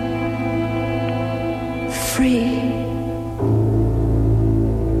 free.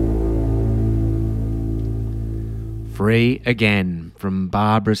 Free Again from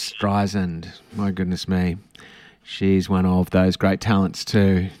Barbara Streisand. My goodness me. She's one of those great talents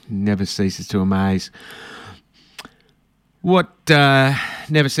too. Never ceases to amaze. What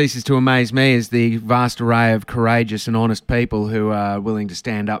never ceases to amaze me is the vast array of courageous and honest people who are willing to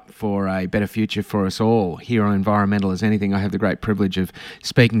stand up for a better future for us all. Here on Environmental as Anything, I have the great privilege of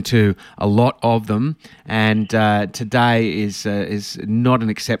speaking to a lot of them, and today is not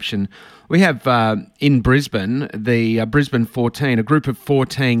an exception. We have in Brisbane, the Brisbane 14, a group of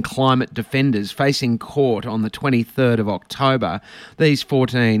 14 climate defenders facing court on the 23rd of October. These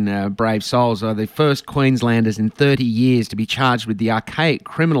 14 brave souls are the first Queenslanders in 30 years to be charged with the archaic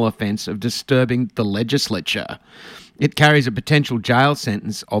criminal offence of disturbing the legislature. It carries a potential jail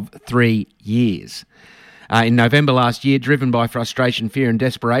sentence of 3 years. In November last year, driven by frustration, fear and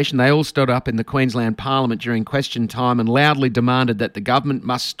desperation, they all stood up in the Queensland Parliament during question time and loudly demanded that the government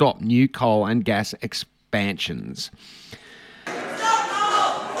must stop new coal and gas expansions.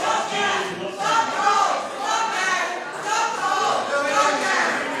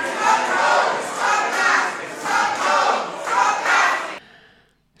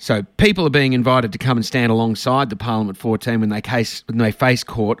 So people are being invited to come and stand alongside the Parliament 14 when they face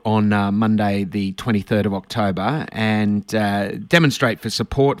court on Monday, the 23rd of October, and demonstrate for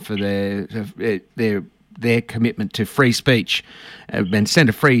support for their commitment to free speech, and send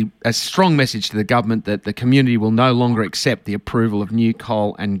a strong message to the government that the community will no longer accept the approval of new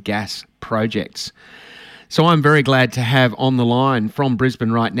coal and gas projects. So I'm very glad to have on the line from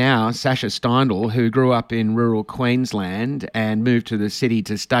Brisbane right now Sasha Steindl, who grew up in rural Queensland and moved to the city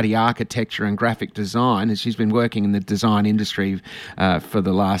to study architecture and graphic design. And she's been working in the design industry for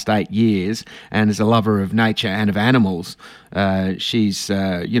the last 8 years, and is a lover of nature and of animals. She's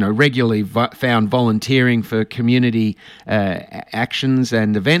regularly found volunteering for community actions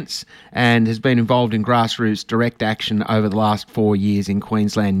and events, and has been involved in grassroots direct action over the last 4 years in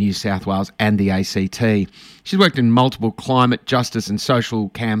Queensland, New South Wales and the ACT. She's worked in multiple climate justice and social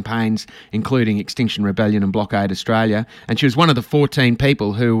campaigns, including Extinction Rebellion and Blockade Australia, and she was one of the 14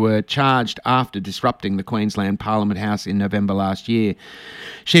 people who were charged after disrupting the Queensland Parliament House in November last year.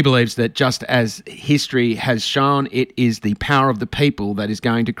 She believes that, just as history has shown, it is the power of the people that is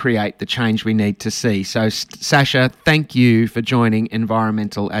going to create the change we need to see. So, Sasha, thank you for joining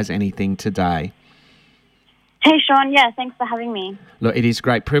Environmental as Anything today. Hey, Sean. Yeah, thanks for having me. Look, it is a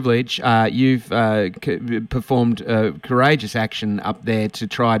great privilege. You've performed courageous action up there to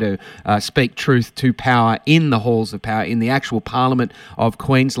try to speak truth to power in the halls of power, in the actual Parliament of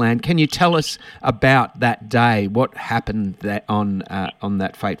Queensland. Can you tell us about that day? What happened on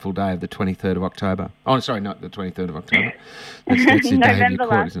that fateful day of the 23rd of October? Oh, sorry, not the 23rd of October. That's the day of your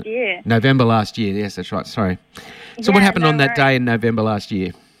court, isn't it? Year. November last year. Yes, that's right. Sorry. So what happened on that day in November last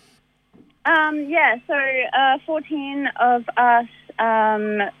year? 14 of us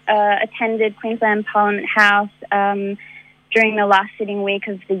attended Queensland Parliament House during the last sitting week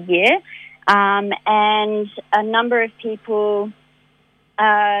of the year, and a number of people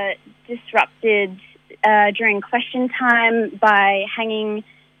disrupted during question time by hanging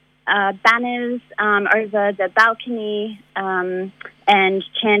banners over the balcony and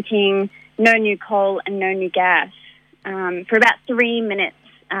chanting "No new coal and no new gas" for about 3 minutes.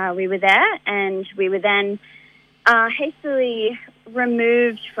 We were there, and we were then hastily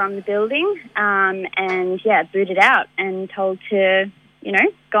removed from the building and, booted out and told to,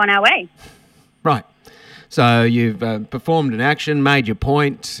 go on our way. Right. So you've performed an action, made your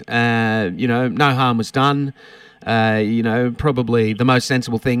point, no harm was done. Probably the most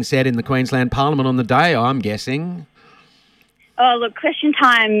sensible thing said in the Queensland Parliament on the day, I'm guessing. Oh, look, question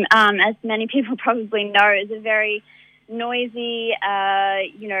time, as many people probably know, is a very noisy,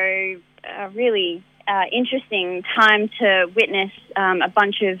 really interesting time to witness a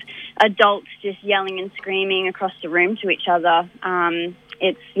bunch of adults just yelling and screaming across the room to each other.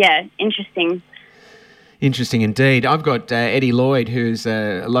 It's interesting. Interesting indeed. I've got Eddie Lloyd, who's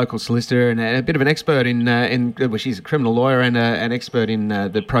a local solicitor and a bit of an expert she's a criminal lawyer and an expert in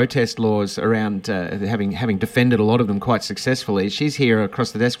the protest laws around having defended a lot of them quite successfully. She's here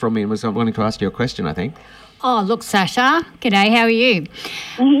across the desk from me and was wanting to ask you a question, I think. Oh, look, Sasha. G'day, how are you?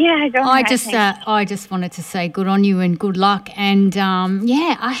 Yeah, go I just wanted to say good on you and good luck. And,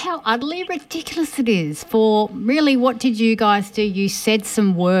 how utterly ridiculous it is for really what did you guys do? You said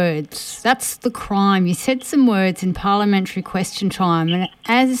some words. That's the crime. You said some words in parliamentary question time. And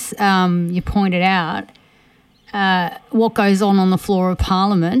as you pointed out, what goes on the floor of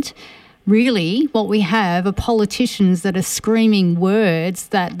Parliament, really, what we have are politicians that are screaming words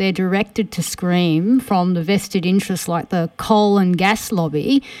that they're directed to scream from the vested interests like the coal and gas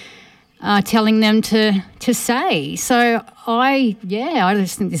lobby, telling them to say. So I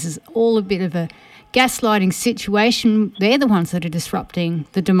just think this is all a bit of a gaslighting situation. They're the ones that are disrupting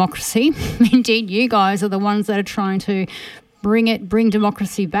the democracy. Indeed, you guys are the ones that are trying to bring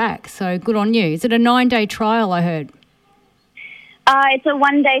democracy back. So good on you. Is it a 9-day trial, I heard? It's a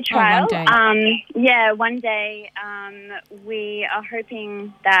 1-day trial. Oh, 1 day. 1 day. We are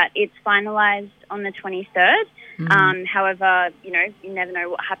hoping that it's finalised on the 23rd. However, you never know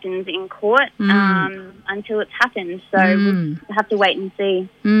what happens in court until it's happened. So we'll have to wait and see.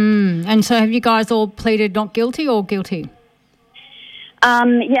 And so have you guys all pleaded not guilty or guilty?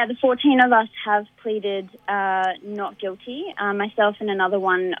 The 14 of us have pleaded not guilty. Myself and another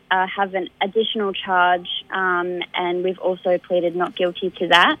one have an additional charge, and we've also pleaded not guilty to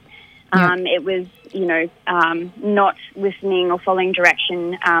that. It was, not listening or following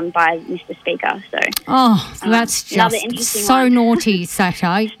direction by Mr. Speaker. So, that's just so naughty,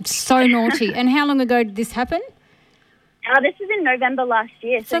 Sasha. So naughty. And how long ago did this happen? This was in November last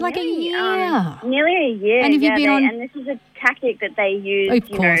year. So like nearly, a year. Nearly a year. And have you been on... And this is a tactic that they use, of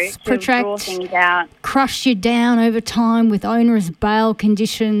course, to draw things out. Crush you down over time with onerous bail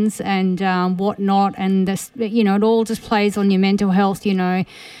conditions and whatnot. And, this, it all just plays on your mental health,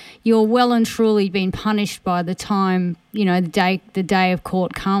 You're well and truly been punished by the time, the day of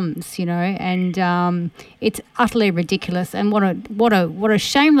court comes, and it's utterly ridiculous. And what a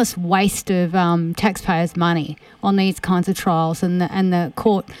shameless waste of taxpayers' money on these kinds of trials, and the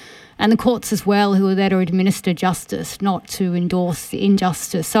courts as well, who are there to administer justice, not to endorse the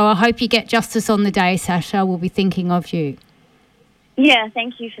injustice. So I hope you get justice on the day, Sasha. We'll be thinking of you. Yeah,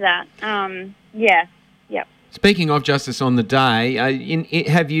 thank you for that. Yep. Speaking of justice on the day,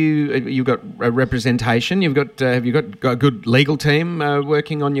 you've got a representation? Have you got a good legal team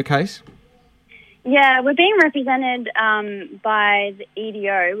working on your case? Yeah, we're being represented by the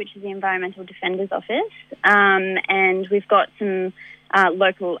EDO, which is the Environmental Defenders Office, and we've got some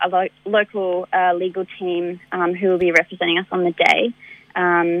local legal team who will be representing us on the day.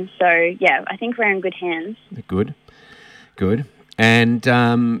 I think we're in good hands. Good. And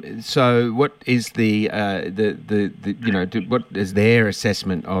so, what is what is their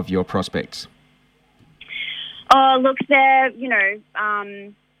assessment of your prospects? Oh, look,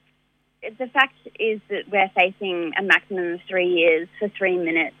 the fact is that we're facing a maximum of 3 years for 3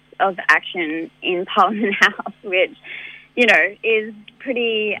 minutes of action in Parliament House, which, is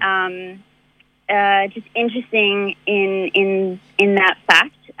pretty just interesting in that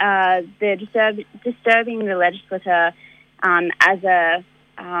fact. They're disturbing the legislature as a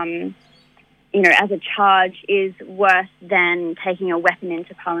charge is worse than taking a weapon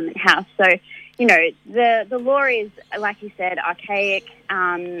into Parliament House. So, the law is, like you said, archaic,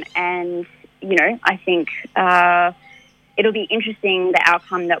 and, I think it'll be interesting the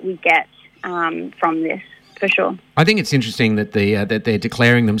outcome that we get from this, for sure. I think it's interesting that that they're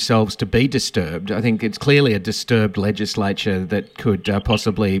declaring themselves to be disturbed. I think it's clearly a disturbed legislature that could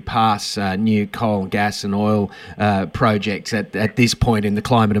possibly pass new coal, gas and oil projects at this point in the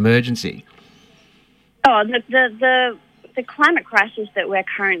climate emergency. Oh, the climate crisis that we're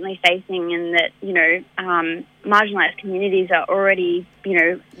currently facing and that, marginalised communities are already,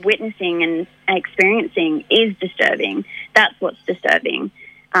 witnessing and experiencing is disturbing. That's what's disturbing.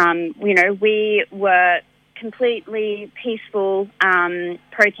 We were completely peaceful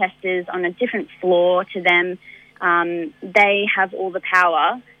protesters on a different floor to them. They have all the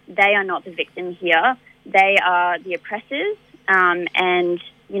power. They are not the victim here. They are the oppressors. And,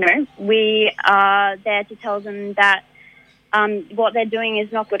 we are there to tell them that what they're doing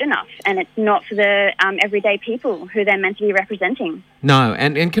is not good enough, and it's not for the everyday people who they're meant to be representing. No,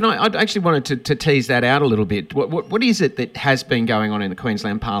 and can I actually wanted to tease that out a little bit. What is it that has been going on in the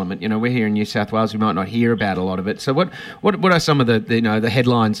Queensland Parliament? We're here in New South Wales. We might not hear about a lot of it. So what are some of the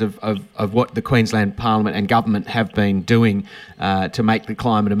headlines of what the Queensland Parliament and government have been doing to make the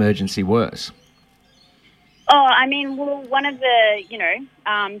climate emergency worse? Oh, I mean, well, one of the,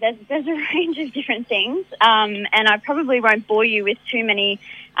 there's a range of different things, and I probably won't bore you with too many,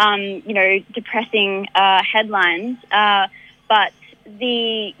 depressing headlines, but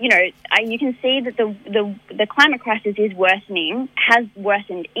you can see that the climate crisis is worsening, has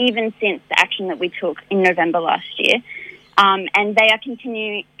worsened even since the action that we took in November last year, and they are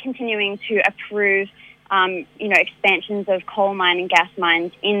continuing to approve, expansions of coal mine and gas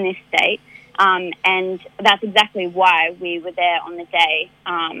mines in this state. And that's exactly why we were there on the day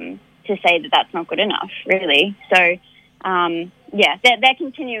to say that that's not good enough, really. So, they're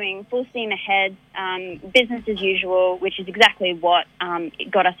continuing full steam ahead, business as usual, which is exactly what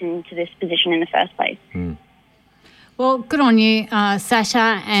got us into this position in the first place. Mm. Well, good on you,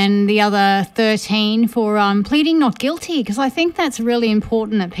 Sasha, and the other 13 for pleading not guilty, because I think that's really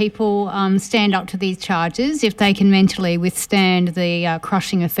important that people stand up to these charges if they can mentally withstand the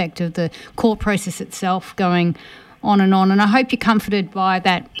crushing effect of the court process itself going on. And I hope you're comforted by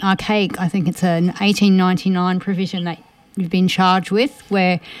that archaic, I think it's an 1899 provision that you've been charged with,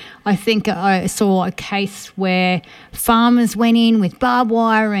 where I think I saw a case where farmers went in with barbed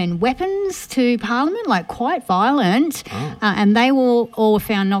wire and weapons to Parliament, like quite violent, and they all were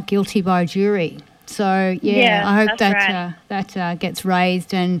found not guilty by a jury. So, I hope that gets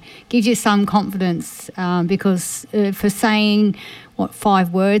raised and gives you some confidence because for saying,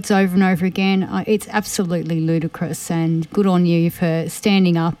 5 words over and over again, it's absolutely ludicrous, and good on you for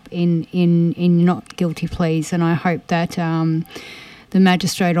standing up in not guilty pleas, and I hope that the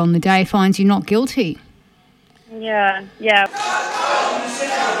magistrate on the day finds you not guilty. Yeah.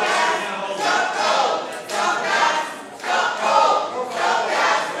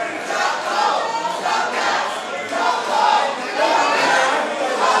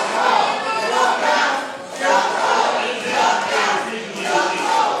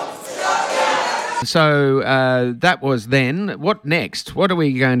 So that was then. What next? What are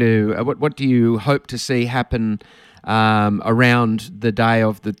we going to? What do you hope to see happen around the day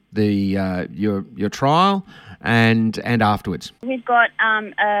of your trial and afterwards? We've got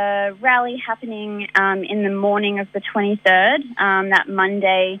a rally happening in the morning of the 23rd, that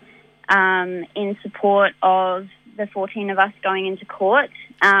Monday, in support of the 14 of us going into court.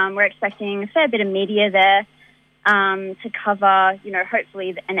 We're expecting a fair bit of media there to cover,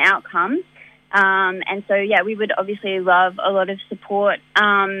 hopefully an outcome. And so, we would obviously love a lot of support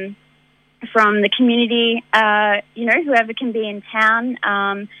from the community, whoever can be in town.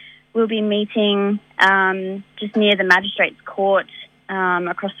 We'll be meeting just near the Magistrates Court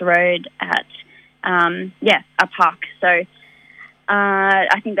across the road at, a park. So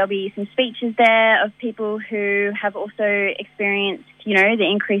I think there'll be some speeches there of people who have also experienced, the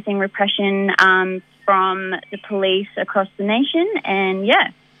increasing repression from the police across the nation. And,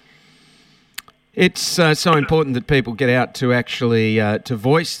 it's so important that people get out to actually to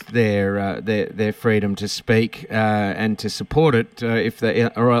voice their freedom to speak and to support it if they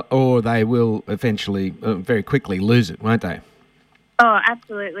or they will eventually very quickly lose it, won't they? Oh,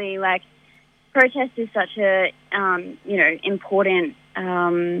 absolutely! Like, protest is such a important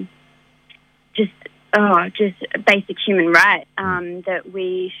just basic human right that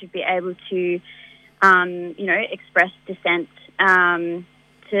we should be able to express dissent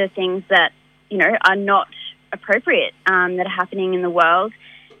to things that are not appropriate, that are happening in the world.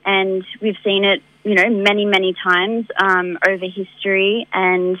 And we've seen it, many, many times over history.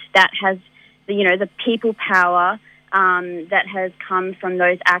 And that has, the people power that has come from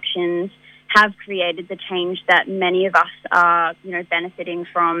those actions have created the change that many of us are, benefiting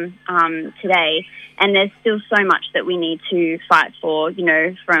from today. And there's still so much that we need to fight for,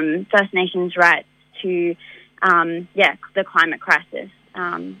 from First Nations rights to, the climate crisis.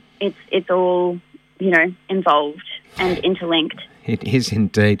 It's all, involved and interlinked. It is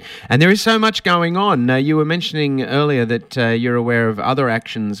indeed. And there is so much going on. You were mentioning earlier that you're aware of other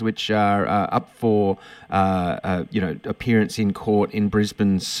actions which are up for, appearance in court in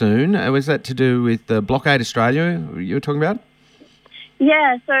Brisbane soon. Was that to do with Blockade Australia you were talking about?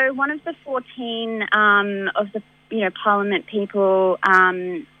 Yeah, so one of the 14 of the Parliament people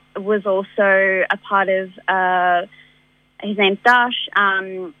was also a part of. His name's Dash.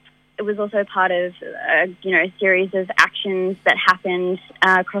 It was also part of a series of actions that happened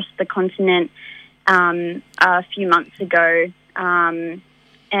across the continent a few months ago, and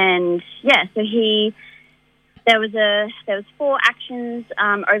yeah, so there was 4 actions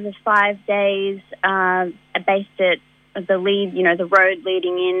over 5 days based at the road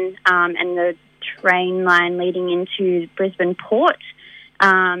leading in and the train line leading into Brisbane Port,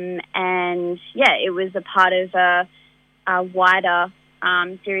 and yeah, it was a part of a wider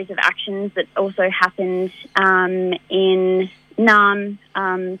series of actions that also happened in Naarm,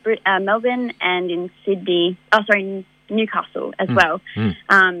 Melbourne, and in Sydney. Newcastle as well.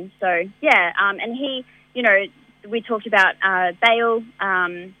 So yeah, and he, we talked about bail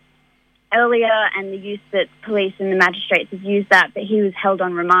earlier and the use that police and the magistrates have used that, but he was held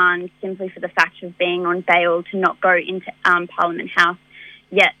on remand simply for the fact of being on bail to not go into Parliament House.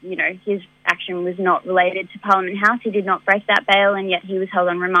 Yet, his action was not related to Parliament House. He did not break that bail, and yet he was held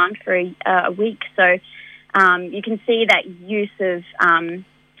on remand for a week. So you can see that use of,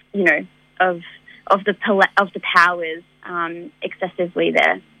 of the powers excessively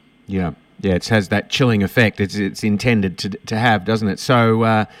there. Yeah, it has that chilling effect. It's intended to have, doesn't it?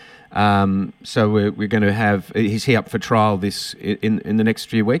 So, so we're going to have. Is he up for trial in the next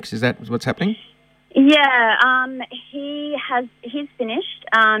few weeks? Is that what's happening? Yeah, he's finished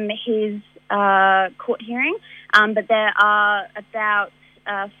his court hearing, but there are about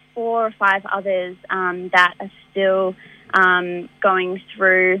 4 or 5 others that are still going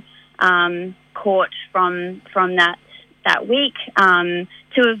through court from that week.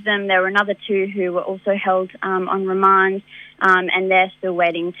 2 of them, there were another 2 who were also held on remand, and they're still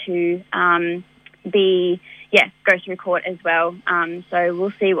waiting to go through court as well. So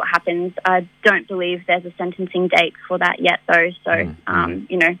we'll see what happens. I don't believe there's a sentencing date for that yet, though. So,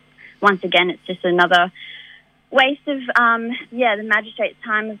 once again, it's just another waste of, the magistrate's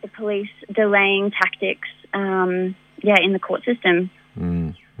time, of the police delaying tactics, in the court system.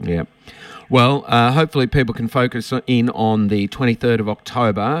 Yeah. Well, hopefully people can focus in on the 23rd of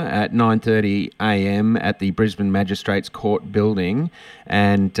October at 9:30 a.m. at the Brisbane Magistrates Court building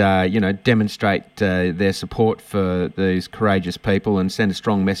and, demonstrate their support for these courageous people and send a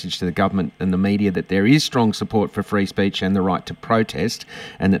strong message to the government and the media that there is strong support for free speech and the right to protest,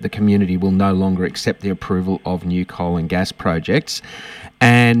 and that the community will no longer accept the approval of new coal and gas projects.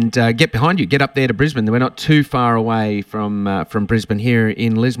 And get behind you, get up there to Brisbane. We're not too far away from Brisbane here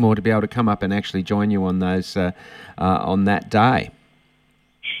in Lismore to be able to come up and actually join you on those on that day.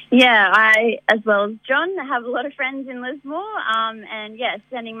 Yeah, I, as well as John, have a lot of friends in Lismore, and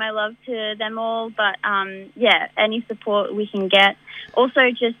sending my love to them all. But any support we can get. Also,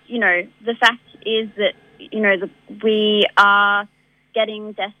 just the fact is that we are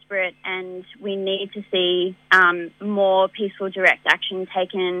getting desperate, and we need to see more peaceful, direct action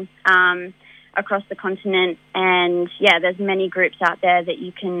taken across the continent. And there's many groups out there that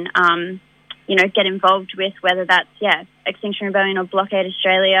you can, get involved with, whether that's Extinction Rebellion or Blockade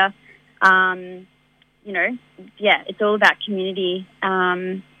Australia. It's all about community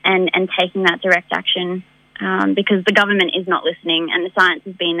and taking that direct action because the government is not listening, and the science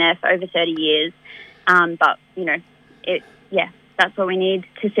has been there for over 30 years. But that's what we need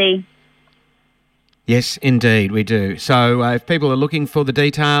to see. Yes, indeed, we do. So if people are looking for the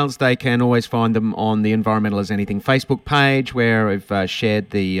details, they can always find them on the Environmental as Anything Facebook page, where I've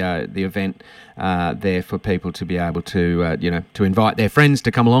shared the event there for people to be able to to invite their friends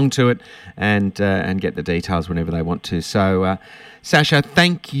to come along to it and get the details whenever they want to. So, Sasha,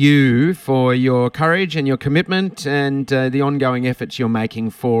 thank you for your courage and your commitment and the ongoing efforts you're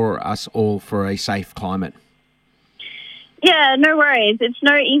making for us all for a safe climate. Yeah, no worries. It's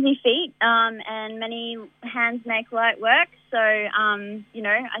no easy feat, and many hands make light work. So, I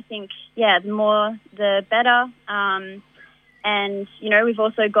think, the more the better. And, we've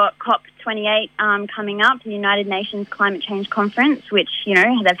also got COP28 coming up, the United Nations Climate Change Conference, which,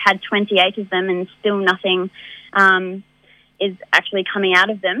 they've had 28 of them and still nothing is actually coming out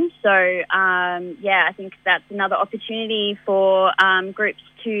of them. So, I think that's another opportunity for groups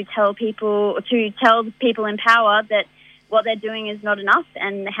to tell the people in power that what they're doing is not enough,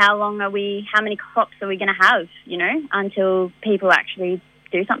 and how many COPs are we going to have, until people actually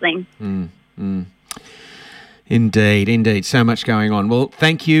do something. Indeed. So much going on. Well,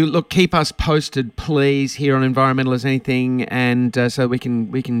 thank you. Look, keep us posted, please, here on Environmental as Anything, and so we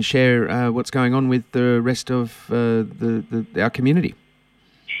can share what's going on with the rest of our community.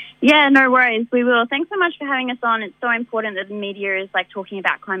 Yeah, no worries. We will. Thanks so much for having us on. It's so important that the media is talking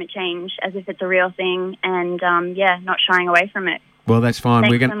about climate change as if it's a real thing and, not shying away from it. Well, that's fine.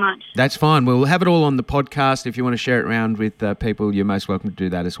 Thanks so much. That's fine. We'll have it all on the podcast. If you want to share it around with people, you're most welcome to do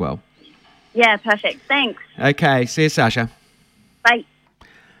that as well. Yeah, perfect. Thanks. Okay. See you, Sasha. Bye.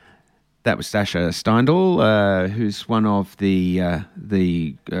 That was Sasha Steindl, who's one of the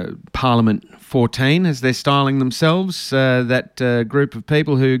Parliament 14, as they're styling themselves, that group of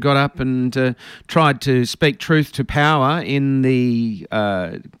people who got up and tried to speak truth to power in the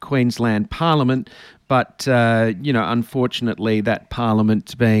Queensland Parliament. But unfortunately, that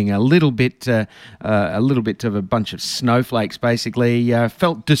Parliament, being a little bit of a bunch of snowflakes, basically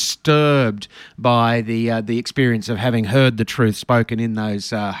felt disturbed by the experience of having heard the truth spoken in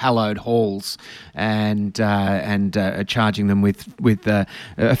those hallowed halls, and charging them with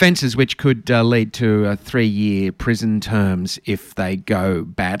offences which could lead to 3-year prison terms if they go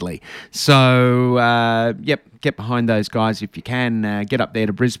badly. So, get behind those guys if you can. Get up there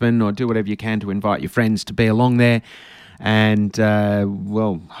to Brisbane or do whatever you can to invite your friends to be along there. And,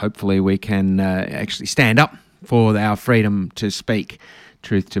 hopefully we can actually stand up for our freedom to speak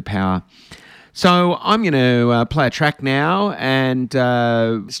truth to power. So I'm going to play a track now, and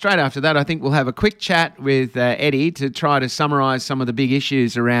straight after that I think we'll have a quick chat with Eddie to try to summarise some of the big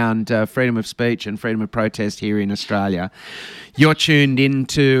issues around freedom of speech and freedom of protest here in Australia. You're tuned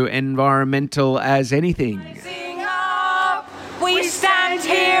into Environmental as Anything. We stand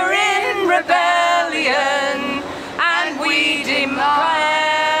here in rebellion and we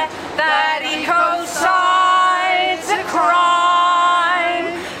declare that ecocide's a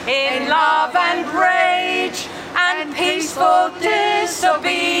crime. In love and rage and peaceful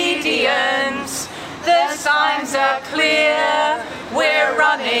disobedience, the signs are clear, we're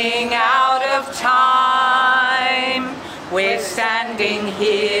running out of time. We're standing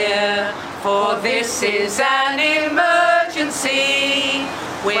here, for this is an emergency.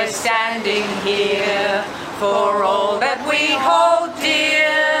 We're standing here for all that we hold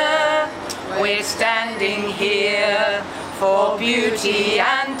dear. We're standing here for beauty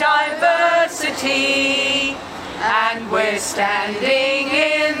and diversity. And we're standing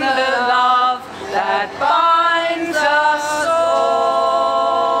in the love that binds us all.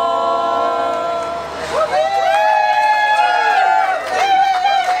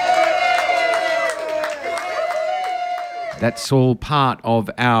 That's all part of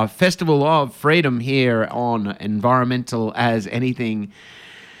our Festival of Freedom here on Environmental as Anything.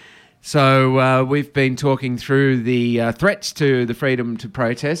 So we've been talking through the threats to the freedom to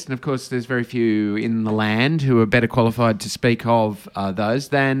protest, and of course there's very few in the land who are better qualified to speak of those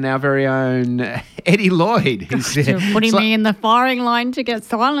than our very own Eddie Lloyd. You're putting me in the firing line to get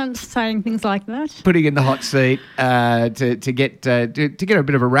silenced, saying things like that. Putting in the hot seat to get a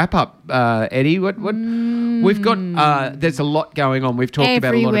bit of a wrap up, Eddie. What we've got? There's a lot going on. We've talked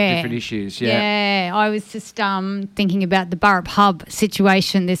about a lot of different issues. Yeah, I was just thinking about the Burrup Hub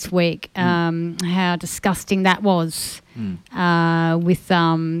situation this week. How disgusting that was, with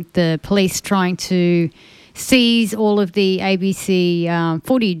the police trying to seize all of the ABC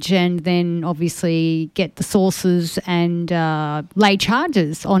footage and then obviously get the sources and lay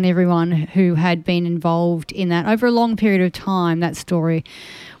charges on everyone who had been involved in that over a long period of time. That story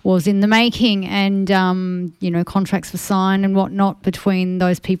was in the making, and contracts were signed and whatnot between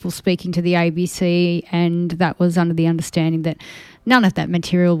those people speaking to the ABC, and that was under the understanding that none of that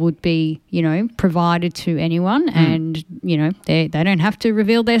material would be, provided to anyone, and they don't have to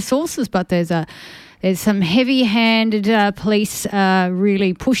reveal their sources. But there's some heavy-handed police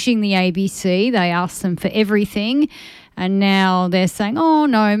really pushing the ABC. They asked them for everything, and now they're saying, oh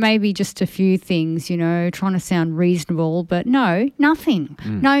no, maybe just a few things, trying to sound reasonable, but no, nothing.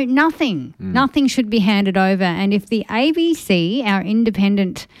 No, nothing. Nothing should be handed over. And if the ABC, our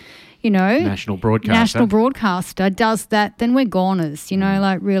independent national broadcaster does that, then we're goners.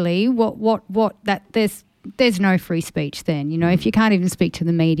 Really, what that there's no free speech then. If you can't even speak to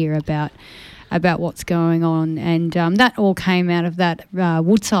the media about what's going on, and that all came out of that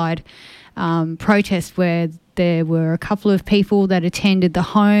Woodside protest where there were a couple of people that attended the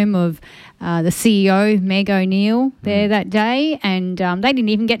home of the CEO, Meg O'Neill, there that day, and they didn't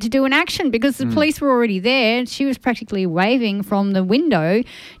even get to do an action because the police were already there. She was practically waving from the window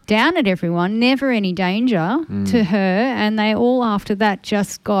down at everyone, never any danger to her, and they all after that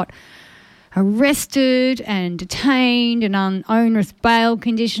just got arrested and detained and on onerous bail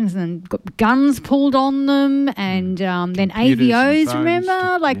conditions and got guns pulled on them, and then AVOs,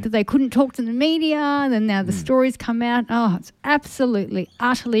 remember, that they couldn't talk to the media, and then now the stories come out. Oh, it's absolutely,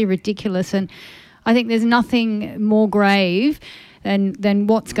 utterly ridiculous, and I think there's nothing more grave than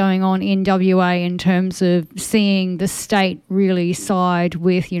what's going on in WA in terms of seeing the state really side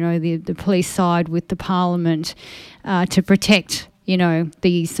with, the police side with the Parliament to protect,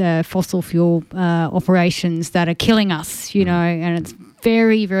 these fossil fuel operations that are killing us, and it's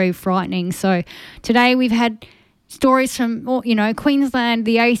very, very frightening. So today we've had stories from, Queensland,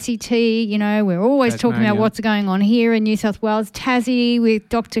 the ACT, we're always talking about what's going on here in New South Wales. Tassie with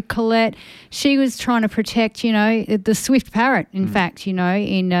Dr. Colette, she was trying to protect, the swift parrot, in fact, in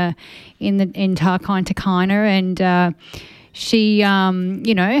Tarkine Takina, and she,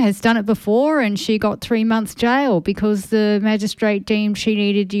 has done it before, and she got 3 months jail because the magistrate deemed she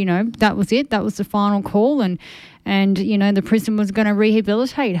needed, that was it. That was the final call, and the prison was going to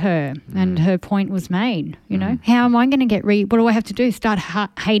rehabilitate her, and her point was made. How am I going to get what do I have to do? Start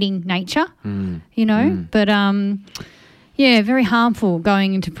hating nature, But very harmful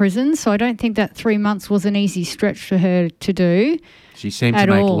going into prison. So I don't think that 3 months was an easy stretch for her to do. She seemed to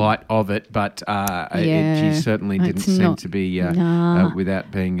make light of it, but she certainly didn't seem to be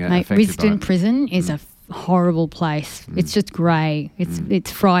without being affected by it. Brisbane prison is a horrible place. It's just grey.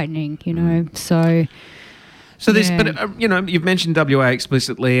 It's frightening, So this, but you've mentioned WA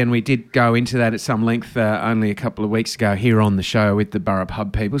explicitly, and we did go into that at some length only a couple of weeks ago here on the show with the Borough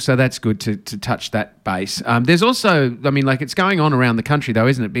Pub people. So that's good to touch that base. There's also, it's going on around the country though,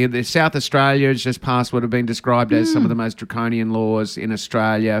 isn't it? South Australia has just passed what have been described as some of the most draconian laws in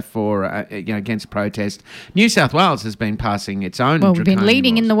Australia for against protest. New South Wales has been passing its own. Well, we've been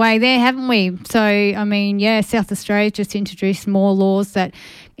leading laws in the way there, haven't we? So South Australia just introduced more laws that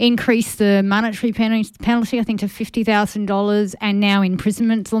increase the monetary penalty, I think, to $50,000, and now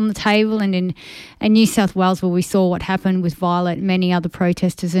imprisonment's on the table. And in New South Wales, where we saw what happened with Violet and many other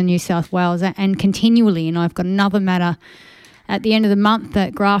protesters in New South Wales, and continually. And I've got another matter at the end of the month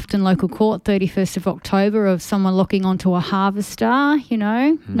at Grafton Local Court, 31st of October, of someone locking onto a harvester,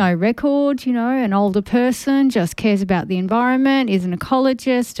 no record, an older person, just cares about the environment, is an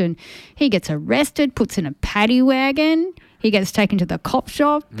ecologist, and he gets arrested, puts in a paddy wagon. He gets taken to the cop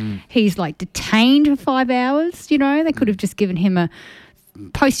shop. He's detained for 5 hours. They could have just given him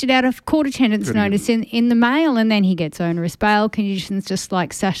posted out a court attendance notice in the mail, and then he gets onerous bail conditions, just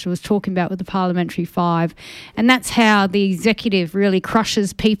like Sasha was talking about with the Parliamentary Five. And that's how the executive really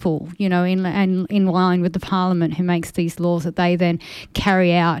crushes people, in line with the Parliament, who makes these laws that they then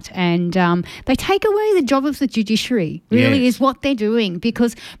carry out. And they take away the job of the judiciary, really, is what they're doing,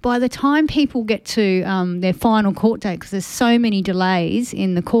 because by the time people get to their final court date, because there's so many delays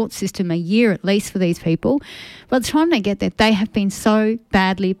in the court system, a year at least for these people, by the time they get there, they have been so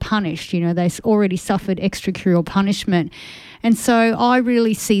badly punished. They've already suffered extracurricular punishment. And so I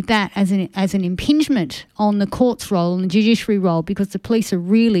really see that as an impingement on the court's role and the judiciary role, because the police are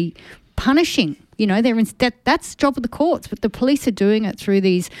really punishing. That's the job of the courts, but the police are doing it through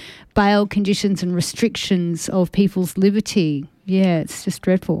these bail conditions and restrictions of people's liberty. Yeah, it's just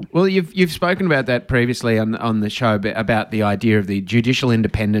dreadful. Well, you've spoken about that previously on the show, about the idea of the judicial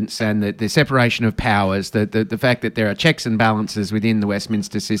independence and the separation of powers, the fact that there are checks and balances within the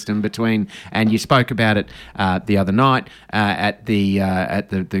Westminster system between, and you spoke about it the other night at the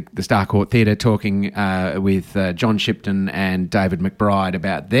Star Court Theatre, talking with John Shipton and David McBride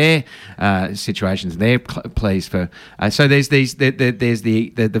about their situations, their pleas for. So there's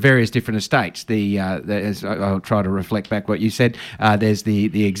the various different estates. As I'll try to reflect back what you said. There's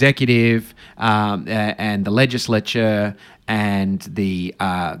the executive and the legislature and the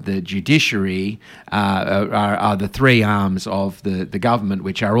judiciary are the three arms of the government,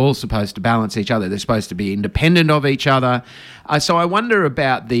 which are all supposed to balance each other. They're supposed to be independent of each other. So I wonder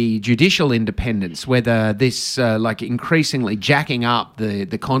about the judicial independence, whether this increasingly jacking up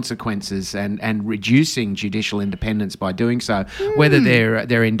the consequences and reducing judicial independence by doing so, whether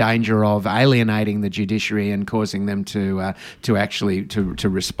they're in danger of alienating the judiciary and causing them to actually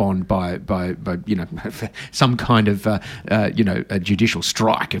respond by some kind of a judicial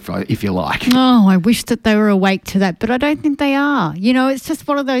strike, if you like. Oh, I wish that they were awake to that, but I don't think they are. It's just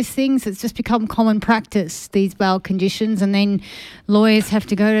one of those things that's just become common practice, these bail conditions, and then lawyers have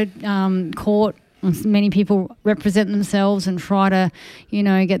to go to court. Many people represent themselves and try to,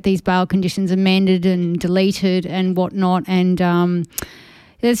 get these bail conditions amended and deleted and whatnot, and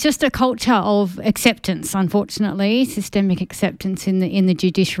there's just a culture of acceptance, unfortunately, systemic acceptance in the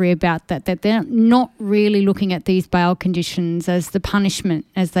judiciary about that they're not really looking at these bail conditions as the punishment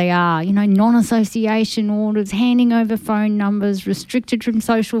as they are. Non-association orders, handing over phone numbers, restricted from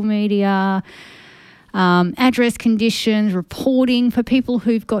social media, address conditions, reporting for people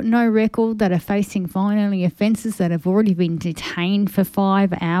who've got no record, that are facing fine-only offences, that have already been detained for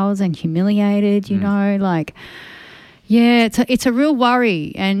 5 hours and humiliated, Yeah, it's a real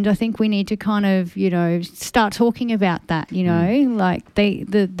worry, and I think we need to kind of, start talking about that, like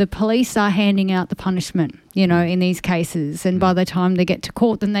the police are handing out the punishment, in these cases, and by the time they get to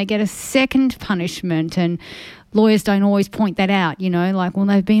court, then they get a second punishment, and lawyers don't always point that out, like, well,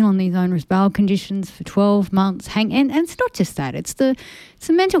 they've been on these onerous bail conditions for 12 months, and it's not just that, it's the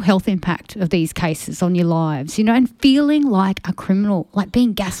mental health impact of these cases on your lives, and feeling like a criminal, like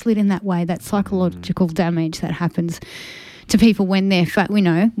being gaslit in that way, that psychological damage that happens to people when they're,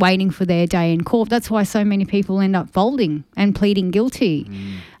 waiting for their day in court. That's why so many people end up folding and pleading guilty.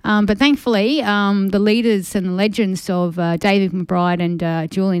 But thankfully, the leaders and the legends of David McBride and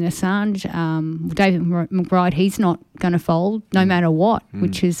Julian Assange, David McBride, he's not going to fold no matter what,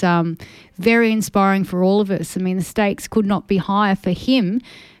 which is very inspiring for all of us. I mean, the stakes could not be higher for him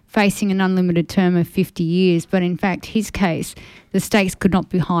facing an unlimited term of 50 years. But in fact, his case, the stakes could not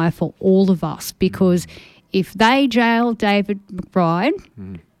be higher for all of us, because if they jail David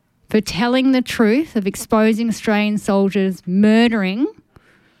McBride for telling the truth of exposing Australian soldiers murdering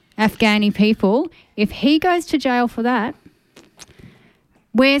Afghani people, if he goes to jail for that,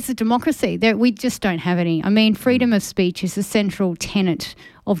 where's the democracy? We just don't have any. I mean, freedom of speech is a central tenet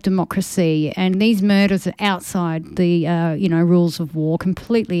of democracy, and these murders are outside the rules of war,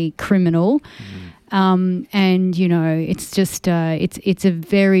 completely criminal. And, it's just, it's a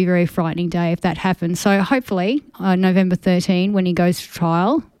very, very frightening day if that happens. So hopefully November 13, when he goes to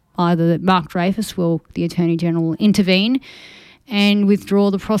trial, either Mark Dreyfus the Attorney General, will intervene and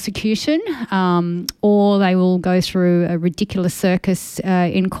withdraw the prosecution, or they will go through a ridiculous circus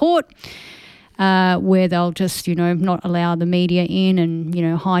in court where they'll just, not allow the media in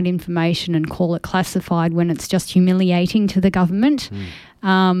and, hide information and call it classified when it's just humiliating to the government.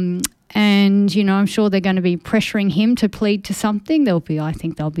 And, I'm sure they're going to be pressuring him to plead to something. I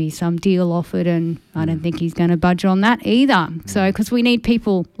think there'll be some deal offered, and I don't think he's going to budge on that either. So, because we need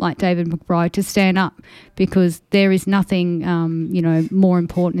people like David McBride to stand up, because there is nothing, more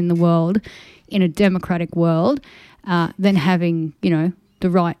important in the world, in a democratic world, than having, the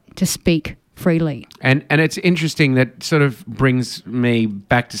right to speak freely. And it's interesting, that sort of brings me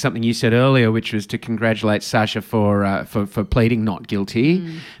back to something you said earlier, which was to congratulate Sasha for pleading not guilty,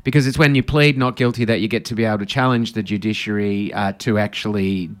 because it's when you plead not guilty that you get to be able to challenge the judiciary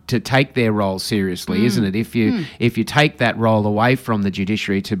to take their role seriously, isn't it? If you take that role away from the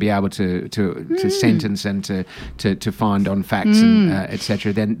judiciary to be able to sentence and to find on facts and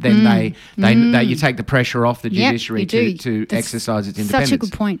etc., then you take the pressure off the judiciary to exercise its independence. Such a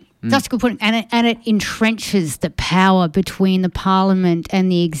good point. That's a good point. And it entrenches the power between the parliament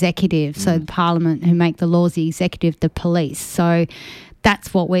and the executive. So the parliament who make the laws, the executive, the police. So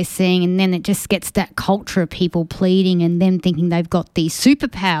that's what we're seeing. And then it just gets that culture of people pleading and them thinking they've got these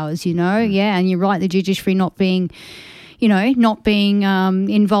superpowers, Yeah, and you're right, the judiciary not being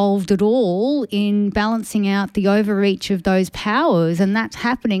involved at all in balancing out the overreach of those powers. And that's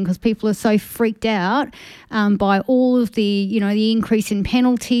happening because people are so freaked out by all of the, the increase in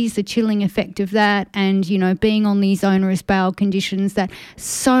penalties, the chilling effect of that, and, being on these onerous bail conditions, that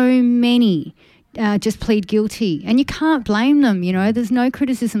so many just plead guilty. And you can't blame them, there's no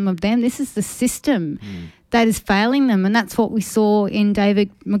criticism of them. This is the system that is failing them, and that's what we saw in David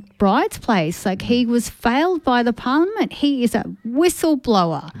McBride's place. Like, he was failed by the parliament. He is a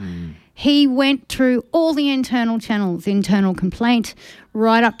whistleblower. He went through all the internal channels, internal complaint,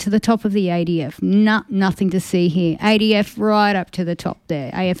 right up to the top of the ADF. Nothing to see here. ADF right up to the top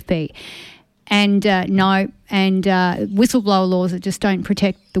there, AFP. And whistleblower laws that just don't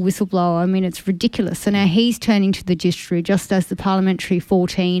protect the whistleblower. I mean, it's ridiculous. So now he's turning to the judiciary, just as the Parliamentary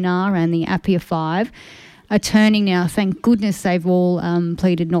 14 are and the Appia 5 are turning now. Thank goodness they've all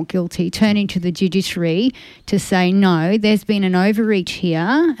pleaded not guilty, turning to the judiciary to say, no, there's been an overreach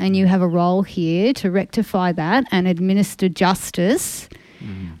here and you have a role here to rectify that and administer justice.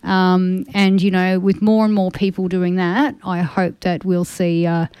 And, with more and more people doing that, I hope that we'll see,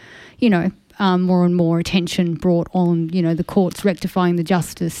 more and more attention brought on, the courts rectifying the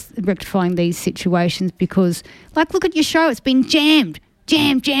justice, rectifying these situations, because, like, look at your show, it's been jammed,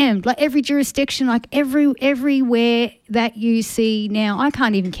 like every jurisdiction, like everywhere that you see now. I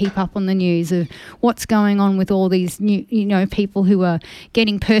can't even keep up on the news of what's going on with all these new, people who are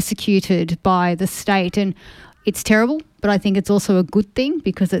getting persecuted by the state, and it's terrible, but I think it's also a good thing,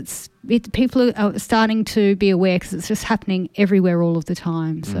 because people are starting to be aware, because it's just happening everywhere all of the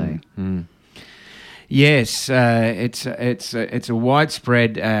time. So. Yes, it's a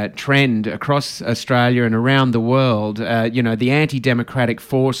widespread trend across Australia and around the world. The anti-democratic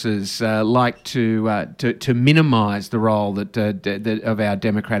forces like to minimise the role that of our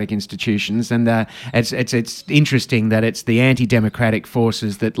democratic institutions, and it's interesting that it's the anti-democratic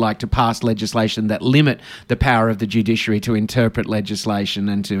forces that like to pass legislation that limit the power of the judiciary to interpret legislation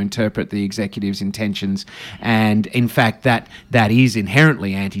and to interpret the executive's intentions. And in fact, that is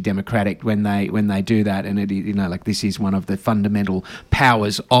inherently anti-democratic when they do that, and this is one of the fundamental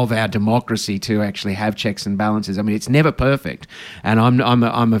powers of our democracy to actually have checks and balances. I mean, it's never perfect, and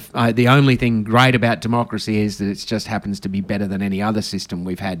the only thing great about democracy is that it just happens to be better than any other system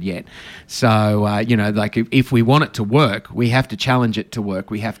we've had yet. So if we want it to work, we have to challenge it to work.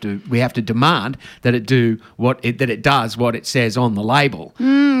 We have to demand that it does what it says on the label.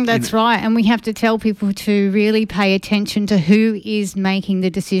 That's right, and we have to tell people to really pay attention to who is making the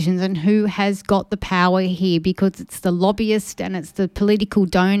decisions and who has got the power here, because it's the lobbyists and it's the political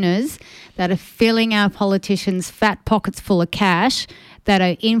donors that are filling our politicians' fat pockets full of cash, that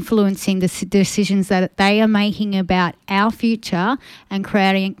are influencing the decisions that they are making about our future and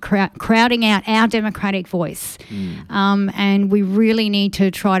crowding out our democratic voice. And we really need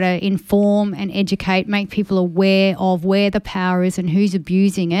to try to inform and educate, make people aware of where the power is and who's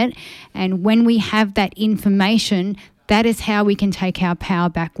abusing it. And when we have that information, that is how we can take our power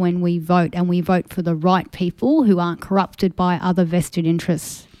back when we vote, and we vote for the right people who aren't corrupted by other vested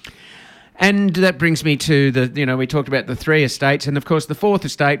interests. And that brings me to we talked about the three estates, and of course the fourth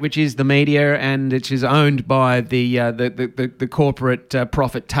estate, which is the media, and which is owned by the corporate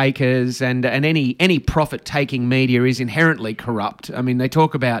profit takers, and any profit taking media is inherently corrupt. I mean, they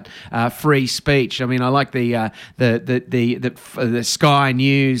talk about free speech. I mean, I like the Sky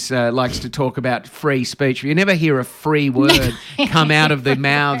News likes to talk about free speech. You never hear a free word come out of the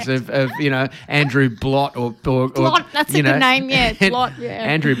mouths of Andrew Blott or Blott. That's a good name, yeah. Blott, yeah.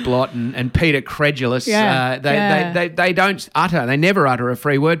 Andrew Blott and Peter Credulous. They don't utter. They never utter a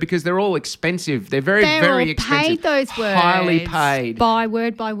free word because they're all expensive. They're very expensive. Paid those words. Highly paid. By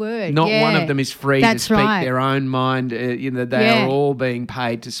word. Not one of them is free to speak their own mind. They are all being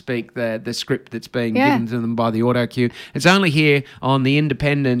paid to speak the script that's being given to them by the auto cue. It's only here on the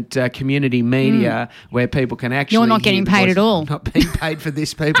independent community media where people can actually. You're not getting paid at all. Not being paid for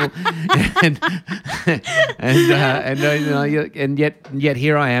this, people. and yet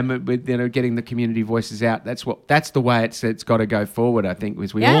here I am with getting the community voices out. That's the way it's got to go forward. I think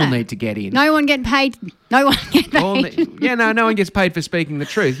we all need to get in. No one getting paid. No one gets paid. No one gets paid for speaking the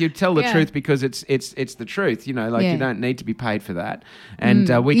truth. You tell the truth because it's the truth. You don't need to be paid for that. And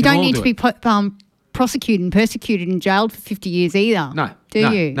you don't need to be prosecuted and persecuted and jailed for 50 years either. No. Do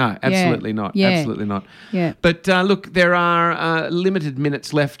you? No, absolutely not. Yeah. Absolutely not. Yeah. But look, there are limited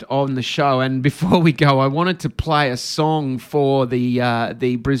minutes left on the show, and before we go, I wanted to play a song for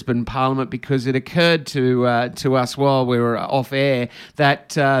the Brisbane Parliament because it occurred to us while we were off air that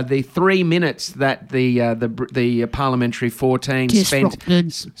the 3 minutes that the parliamentary 14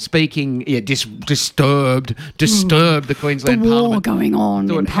 spent speaking, disturbed the Queensland the war Parliament. Going on.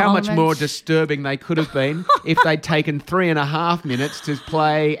 Thought in how much Parliament. more disturbing they could have been if they'd taken 3.5 minutes to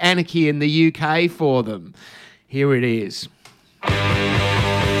play Anarchy in the UK for them. Here it is.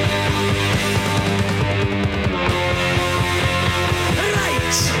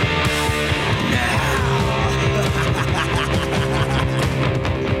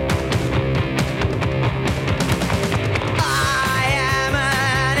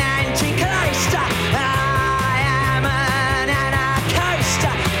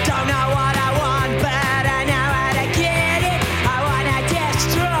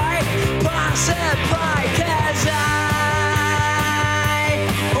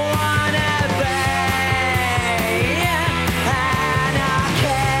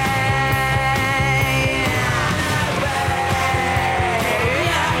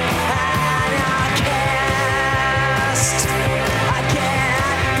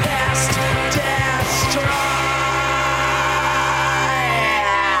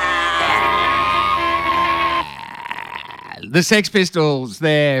 The Sex Pistols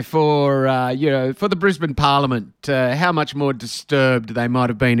there for the Brisbane Parliament. How much more disturbed they might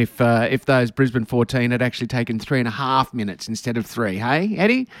have been if those Brisbane 14 had actually taken 3.5 minutes instead of 3. Hey,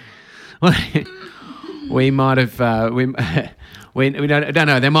 Eddie? We might have. We don't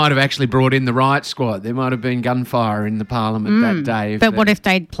know. They might have actually brought in the riot squad. There might have been gunfire in the Parliament that day. But what if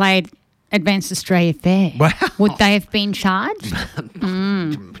they'd played Advanced Australia Fair. Wow. Would they have been charged?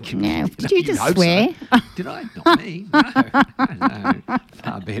 Yeah. Did you just swear? So. Did I? Not me. No.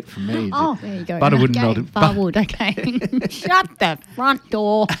 Far be it from me. Oh, there you go. Butterwood okay. not. Firewood, okay. Shut the front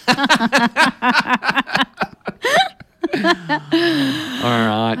door. All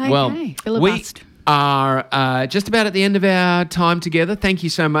right. Okay, well, filibust. we are just about at the end of our time together. Thank you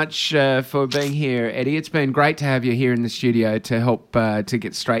so much for being here, Eddie. It's been great to have you here in the studio to help to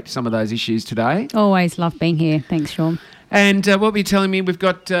get straight to some of those issues today. Always love being here. Thanks, Sean. And what were you telling me? We've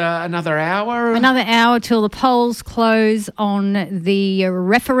got another hour? Another hour till the polls close on the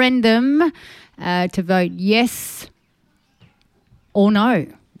referendum to vote yes or no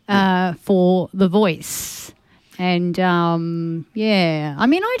for The Voice. And, I mean,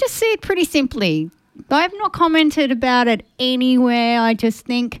 I just see it pretty simply. I have not commented about it anywhere. I just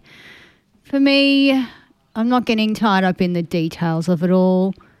think, for me, I'm not getting tied up in the details of it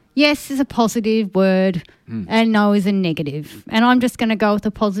all. Yes is a positive word and no is a negative. And I'm just going to go with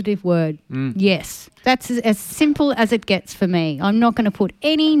the positive word. Yes. That's as simple as it gets for me. I'm not going to put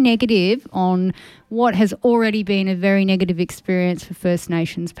any negative on what has already been a very negative experience for First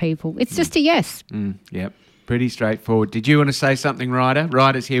Nations people. It's just a yes. Yep. Pretty straightforward. Did you want to say something, Ryder?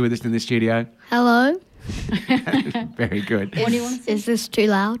 Ryder's here with us in the studio. Hello. Very good. What do you want to say? Is this too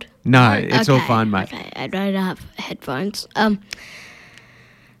loud? No, it's all fine, mate. Okay, I don't have headphones.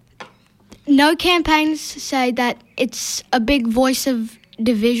 No campaigns say that it's a big voice of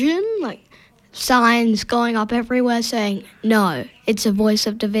division, like signs going up everywhere saying, no, it's a voice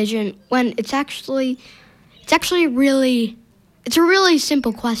of division, when it's a really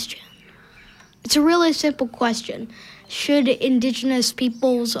simple question. It's a really simple question. Should Indigenous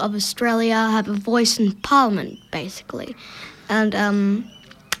peoples of Australia have a voice in Parliament, basically? And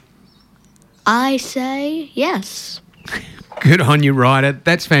I say yes. Good on you, Ryder.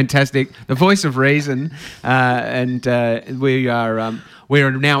 That's fantastic. The voice of reason. We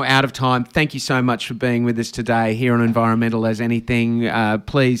are now out of time. Thank you so much for being with us today here on Environmental as Anything.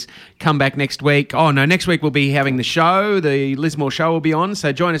 Please come back next week. Oh, no, next week we'll be having the show. The Lismore show will be on.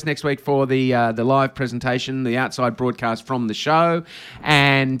 So join us next week for the live presentation, the outside broadcast from the show.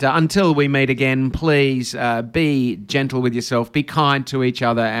 And until we meet again, please be gentle with yourself, be kind to each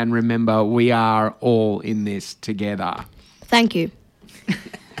other, and remember, we are all in this together. Thank you.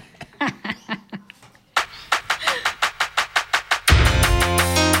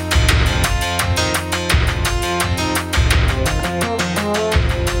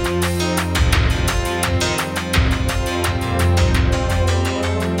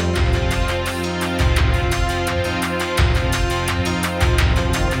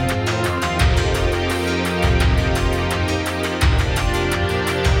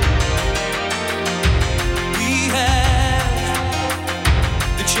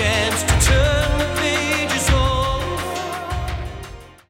 Chance